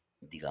ser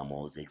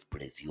digamos,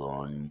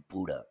 expresión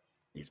pura,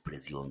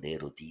 expresión de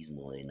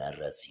erotismo, de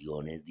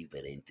narraciones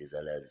diferentes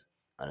a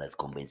las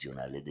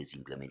convencionales de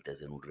simplemente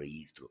hacer un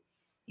registro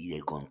y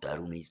de contar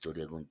una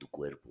historia con tu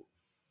cuerpo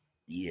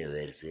y de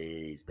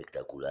verse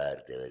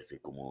espectacular, de verse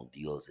como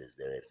dioses,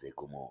 de verse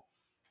como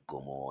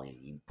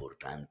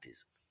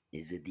importantes.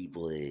 Ese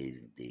tipo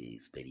de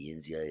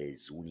experiencia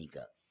es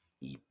única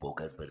y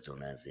pocas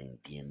personas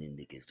entienden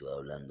de qué estoy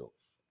hablando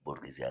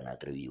porque se han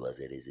atrevido a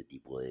hacer ese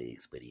tipo de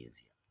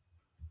experiencia.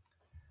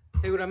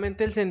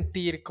 Seguramente el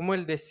sentir como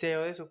el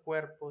deseo de su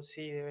cuerpo,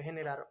 sí, debe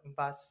generar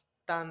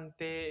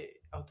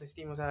bastante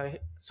autoestima, o sea,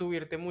 debe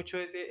subirte mucho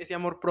ese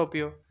amor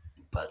propio.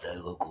 Pasa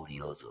algo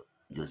curioso.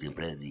 Yo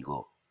siempre les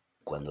digo,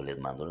 cuando les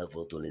mando la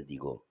foto, les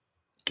digo,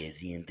 ¿qué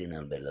sienten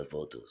al ver las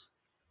fotos?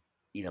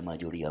 Y la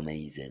mayoría me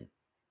dicen,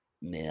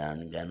 me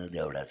dan ganas de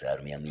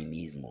abrazarme a mí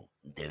mismo,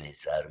 de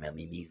besarme a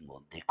mí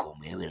mismo, de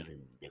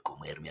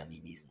comerme a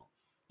mí mismo.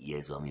 Y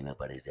eso a mí me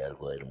parece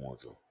algo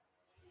hermoso.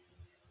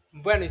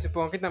 Bueno, y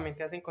supongo que también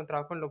te has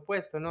encontrado con lo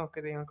opuesto, ¿no?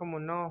 Que te digan como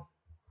no.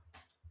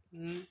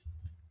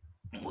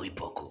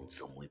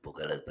 Son muy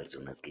pocas las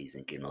personas que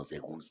dicen que no se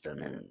gustan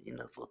en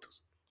las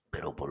fotos,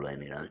 pero por lo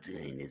general se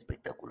ven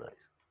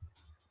espectaculares.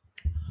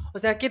 O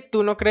sea que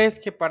tú no crees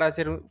que para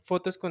hacer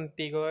fotos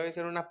contigo debe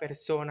ser una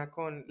persona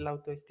con la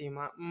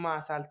autoestima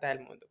más alta del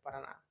mundo, para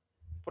nada.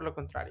 Por lo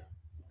contrario.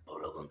 Por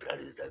lo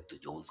contrario, exacto,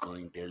 yo busco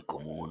gente del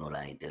común o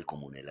la gente del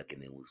común es la que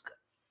me busca.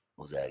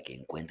 O sea, que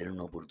encuentren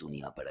una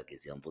oportunidad para que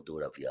sean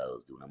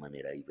fotografiados de una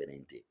manera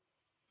diferente,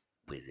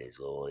 pues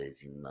eso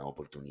es una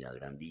oportunidad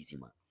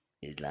grandísima.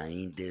 Es la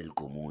gente del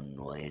común,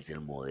 no es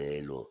el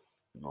modelo,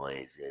 no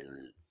es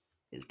el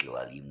que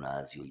va al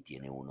gimnasio y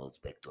tiene unos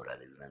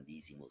pectorales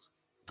grandísimos.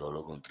 Todo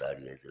lo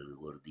contrario, es el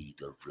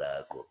gordito, el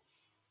flaco,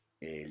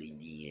 el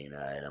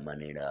indígena, el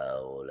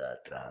amanerado,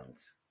 la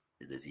trans.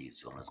 Es decir,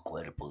 son los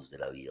cuerpos de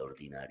la vida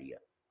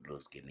ordinaria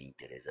los que me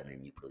interesan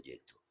en mi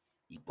proyecto.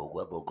 Y poco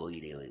a poco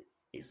iré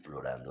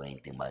explorando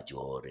gente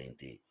mayor,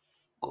 gente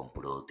con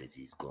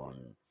prótesis,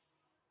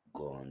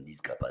 con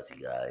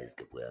discapacidades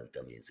que puedan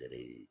también ser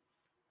y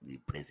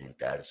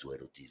presentar su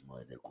erotismo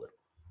desde el cuerpo.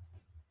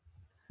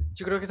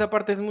 Yo creo que esa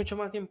parte es mucho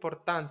más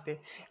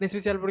importante, en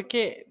especial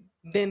porque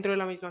dentro de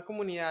la misma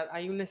comunidad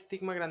hay un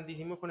estigma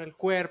grandísimo con el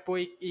cuerpo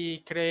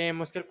y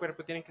creemos que el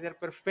cuerpo tiene que ser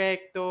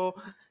perfecto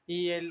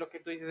y lo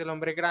que tú dices, el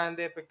hombre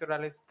grande,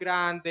 pectorales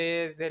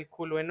grandes, el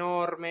culo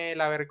enorme,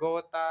 la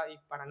vergota y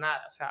para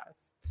nada, o sea,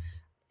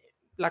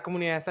 la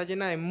comunidad está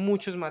llena de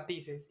muchos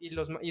matices y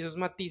esos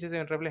matices se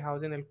ven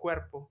reflejados en el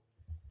cuerpo.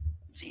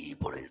 Sí,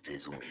 por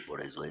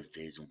eso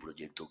este es un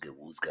proyecto que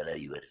busca la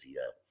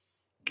diversidad,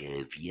 que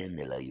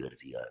defiende la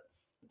diversidad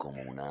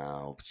como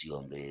una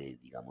opción de,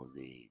 digamos,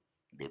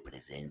 de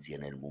presencia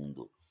en el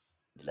mundo.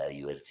 La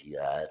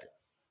diversidad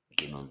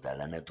que nos da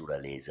la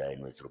naturaleza de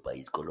nuestro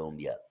país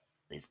Colombia,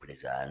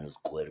 expresada en los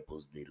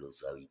cuerpos de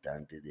los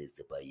habitantes de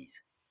este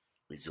país.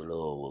 Eso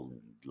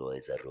lo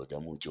desarrolla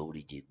mucho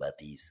Brigitte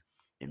Baptiste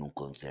en un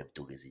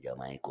concepto que se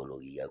llama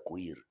ecología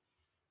queer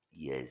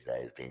y es la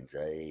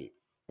defensa de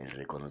el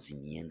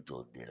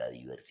reconocimiento de la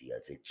diversidad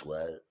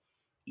sexual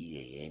y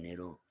de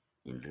género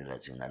en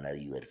relación a la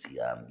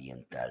diversidad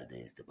ambiental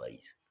de este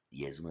país.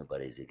 Y eso me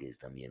parece que es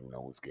también una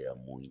búsqueda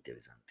muy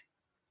interesante.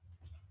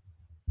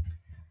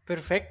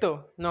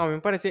 Perfecto, no, a mí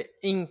me parece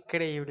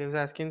increíble, o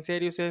sea, es que en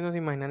serio ustedes no se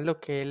imaginan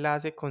lo que él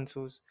hace con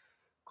sus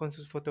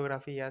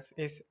fotografías,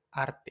 es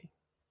arte.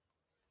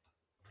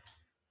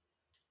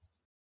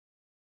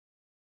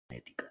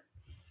 Ética.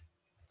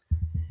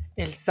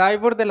 El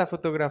cyborg de la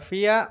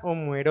fotografía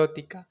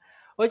homoerótica.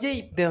 Oye,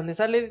 ¿y de dónde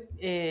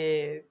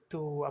sale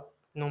tu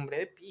nombre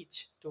de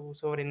Peach? Tu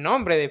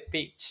sobrenombre de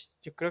Peach.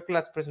 Yo creo que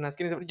las personas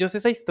quieren saber. Yo sé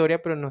esa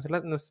historia, pero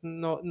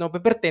no me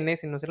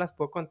pertenecen, no se las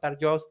puedo contar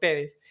yo a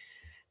ustedes.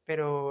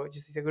 Pero yo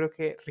estoy seguro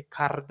que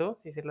Ricardo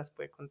sí se las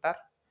puede contar.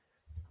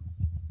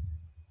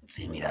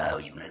 Sí, mira,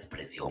 hay una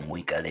expresión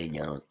muy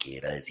caleña que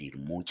era decir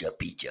mucha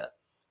picha.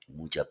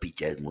 Mucha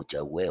picha es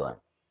mucha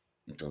hueva.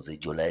 Entonces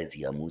yo la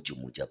decía mucho,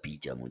 mucha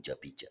picha, mucha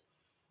picha.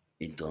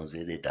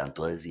 Entonces, de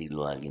tanto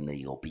decirlo, alguien me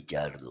dijo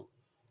Pichardo.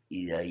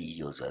 Y de ahí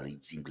yo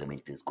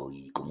simplemente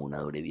escogí como un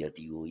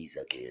abreviativo y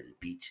saqué el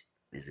pitch.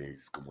 Esa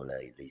es como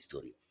la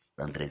historia.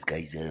 Andrés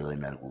Caicedo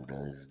en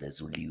algunos de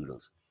sus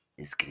libros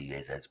escribe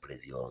esa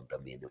expresión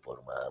también de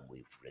forma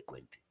muy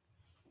frecuente.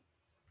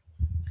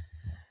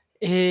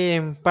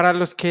 Para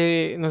los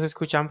que nos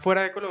escuchan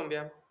fuera de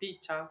Colombia,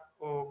 picha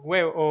o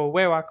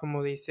hueva,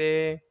 como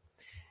dice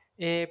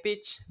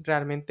Pitch,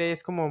 realmente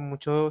es como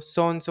mucho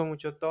sonso,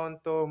 mucho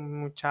tonto,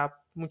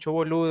 mucho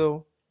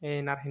boludo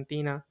en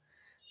Argentina.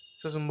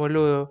 Eso es un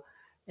boludo,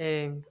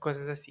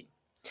 cosas así.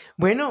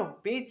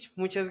 Bueno, Pitch,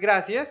 muchas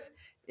gracias.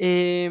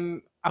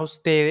 A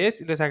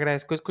ustedes les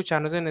agradezco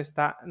escucharnos en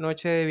esta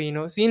noche de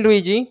vino sin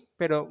Luigi,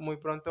 pero muy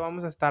pronto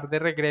vamos a estar de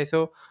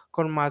regreso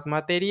con más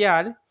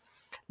material.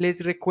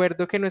 Les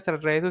recuerdo que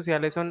nuestras redes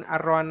sociales son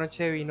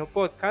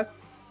 @nochedevino_podcast.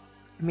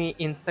 Mi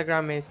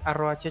Instagram es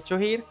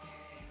 @chechojir.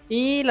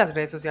 Y las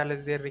redes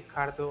sociales de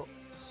Ricardo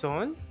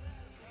son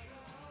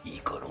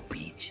Ícono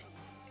Pitch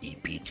y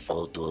Pitch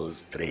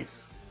Fotos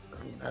 3.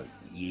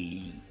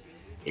 Y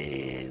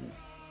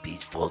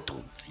Pitch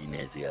Photo, sin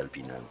ese al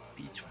final,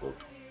 Pitch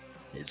Photo.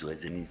 Eso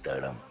es en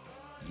Instagram.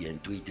 Y en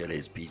Twitter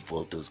es Pitch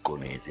Fotos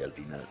con ese al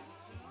final.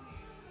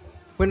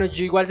 Bueno,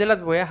 yo igual se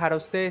las voy a dejar a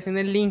ustedes en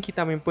el link y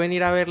también pueden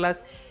ir a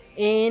verlas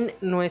en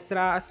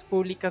nuestras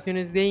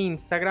publicaciones de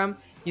Instagram.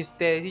 Y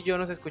ustedes y yo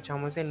nos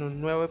escuchamos en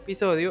un nuevo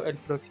episodio el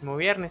próximo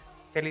viernes.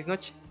 ¡Feliz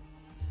noche!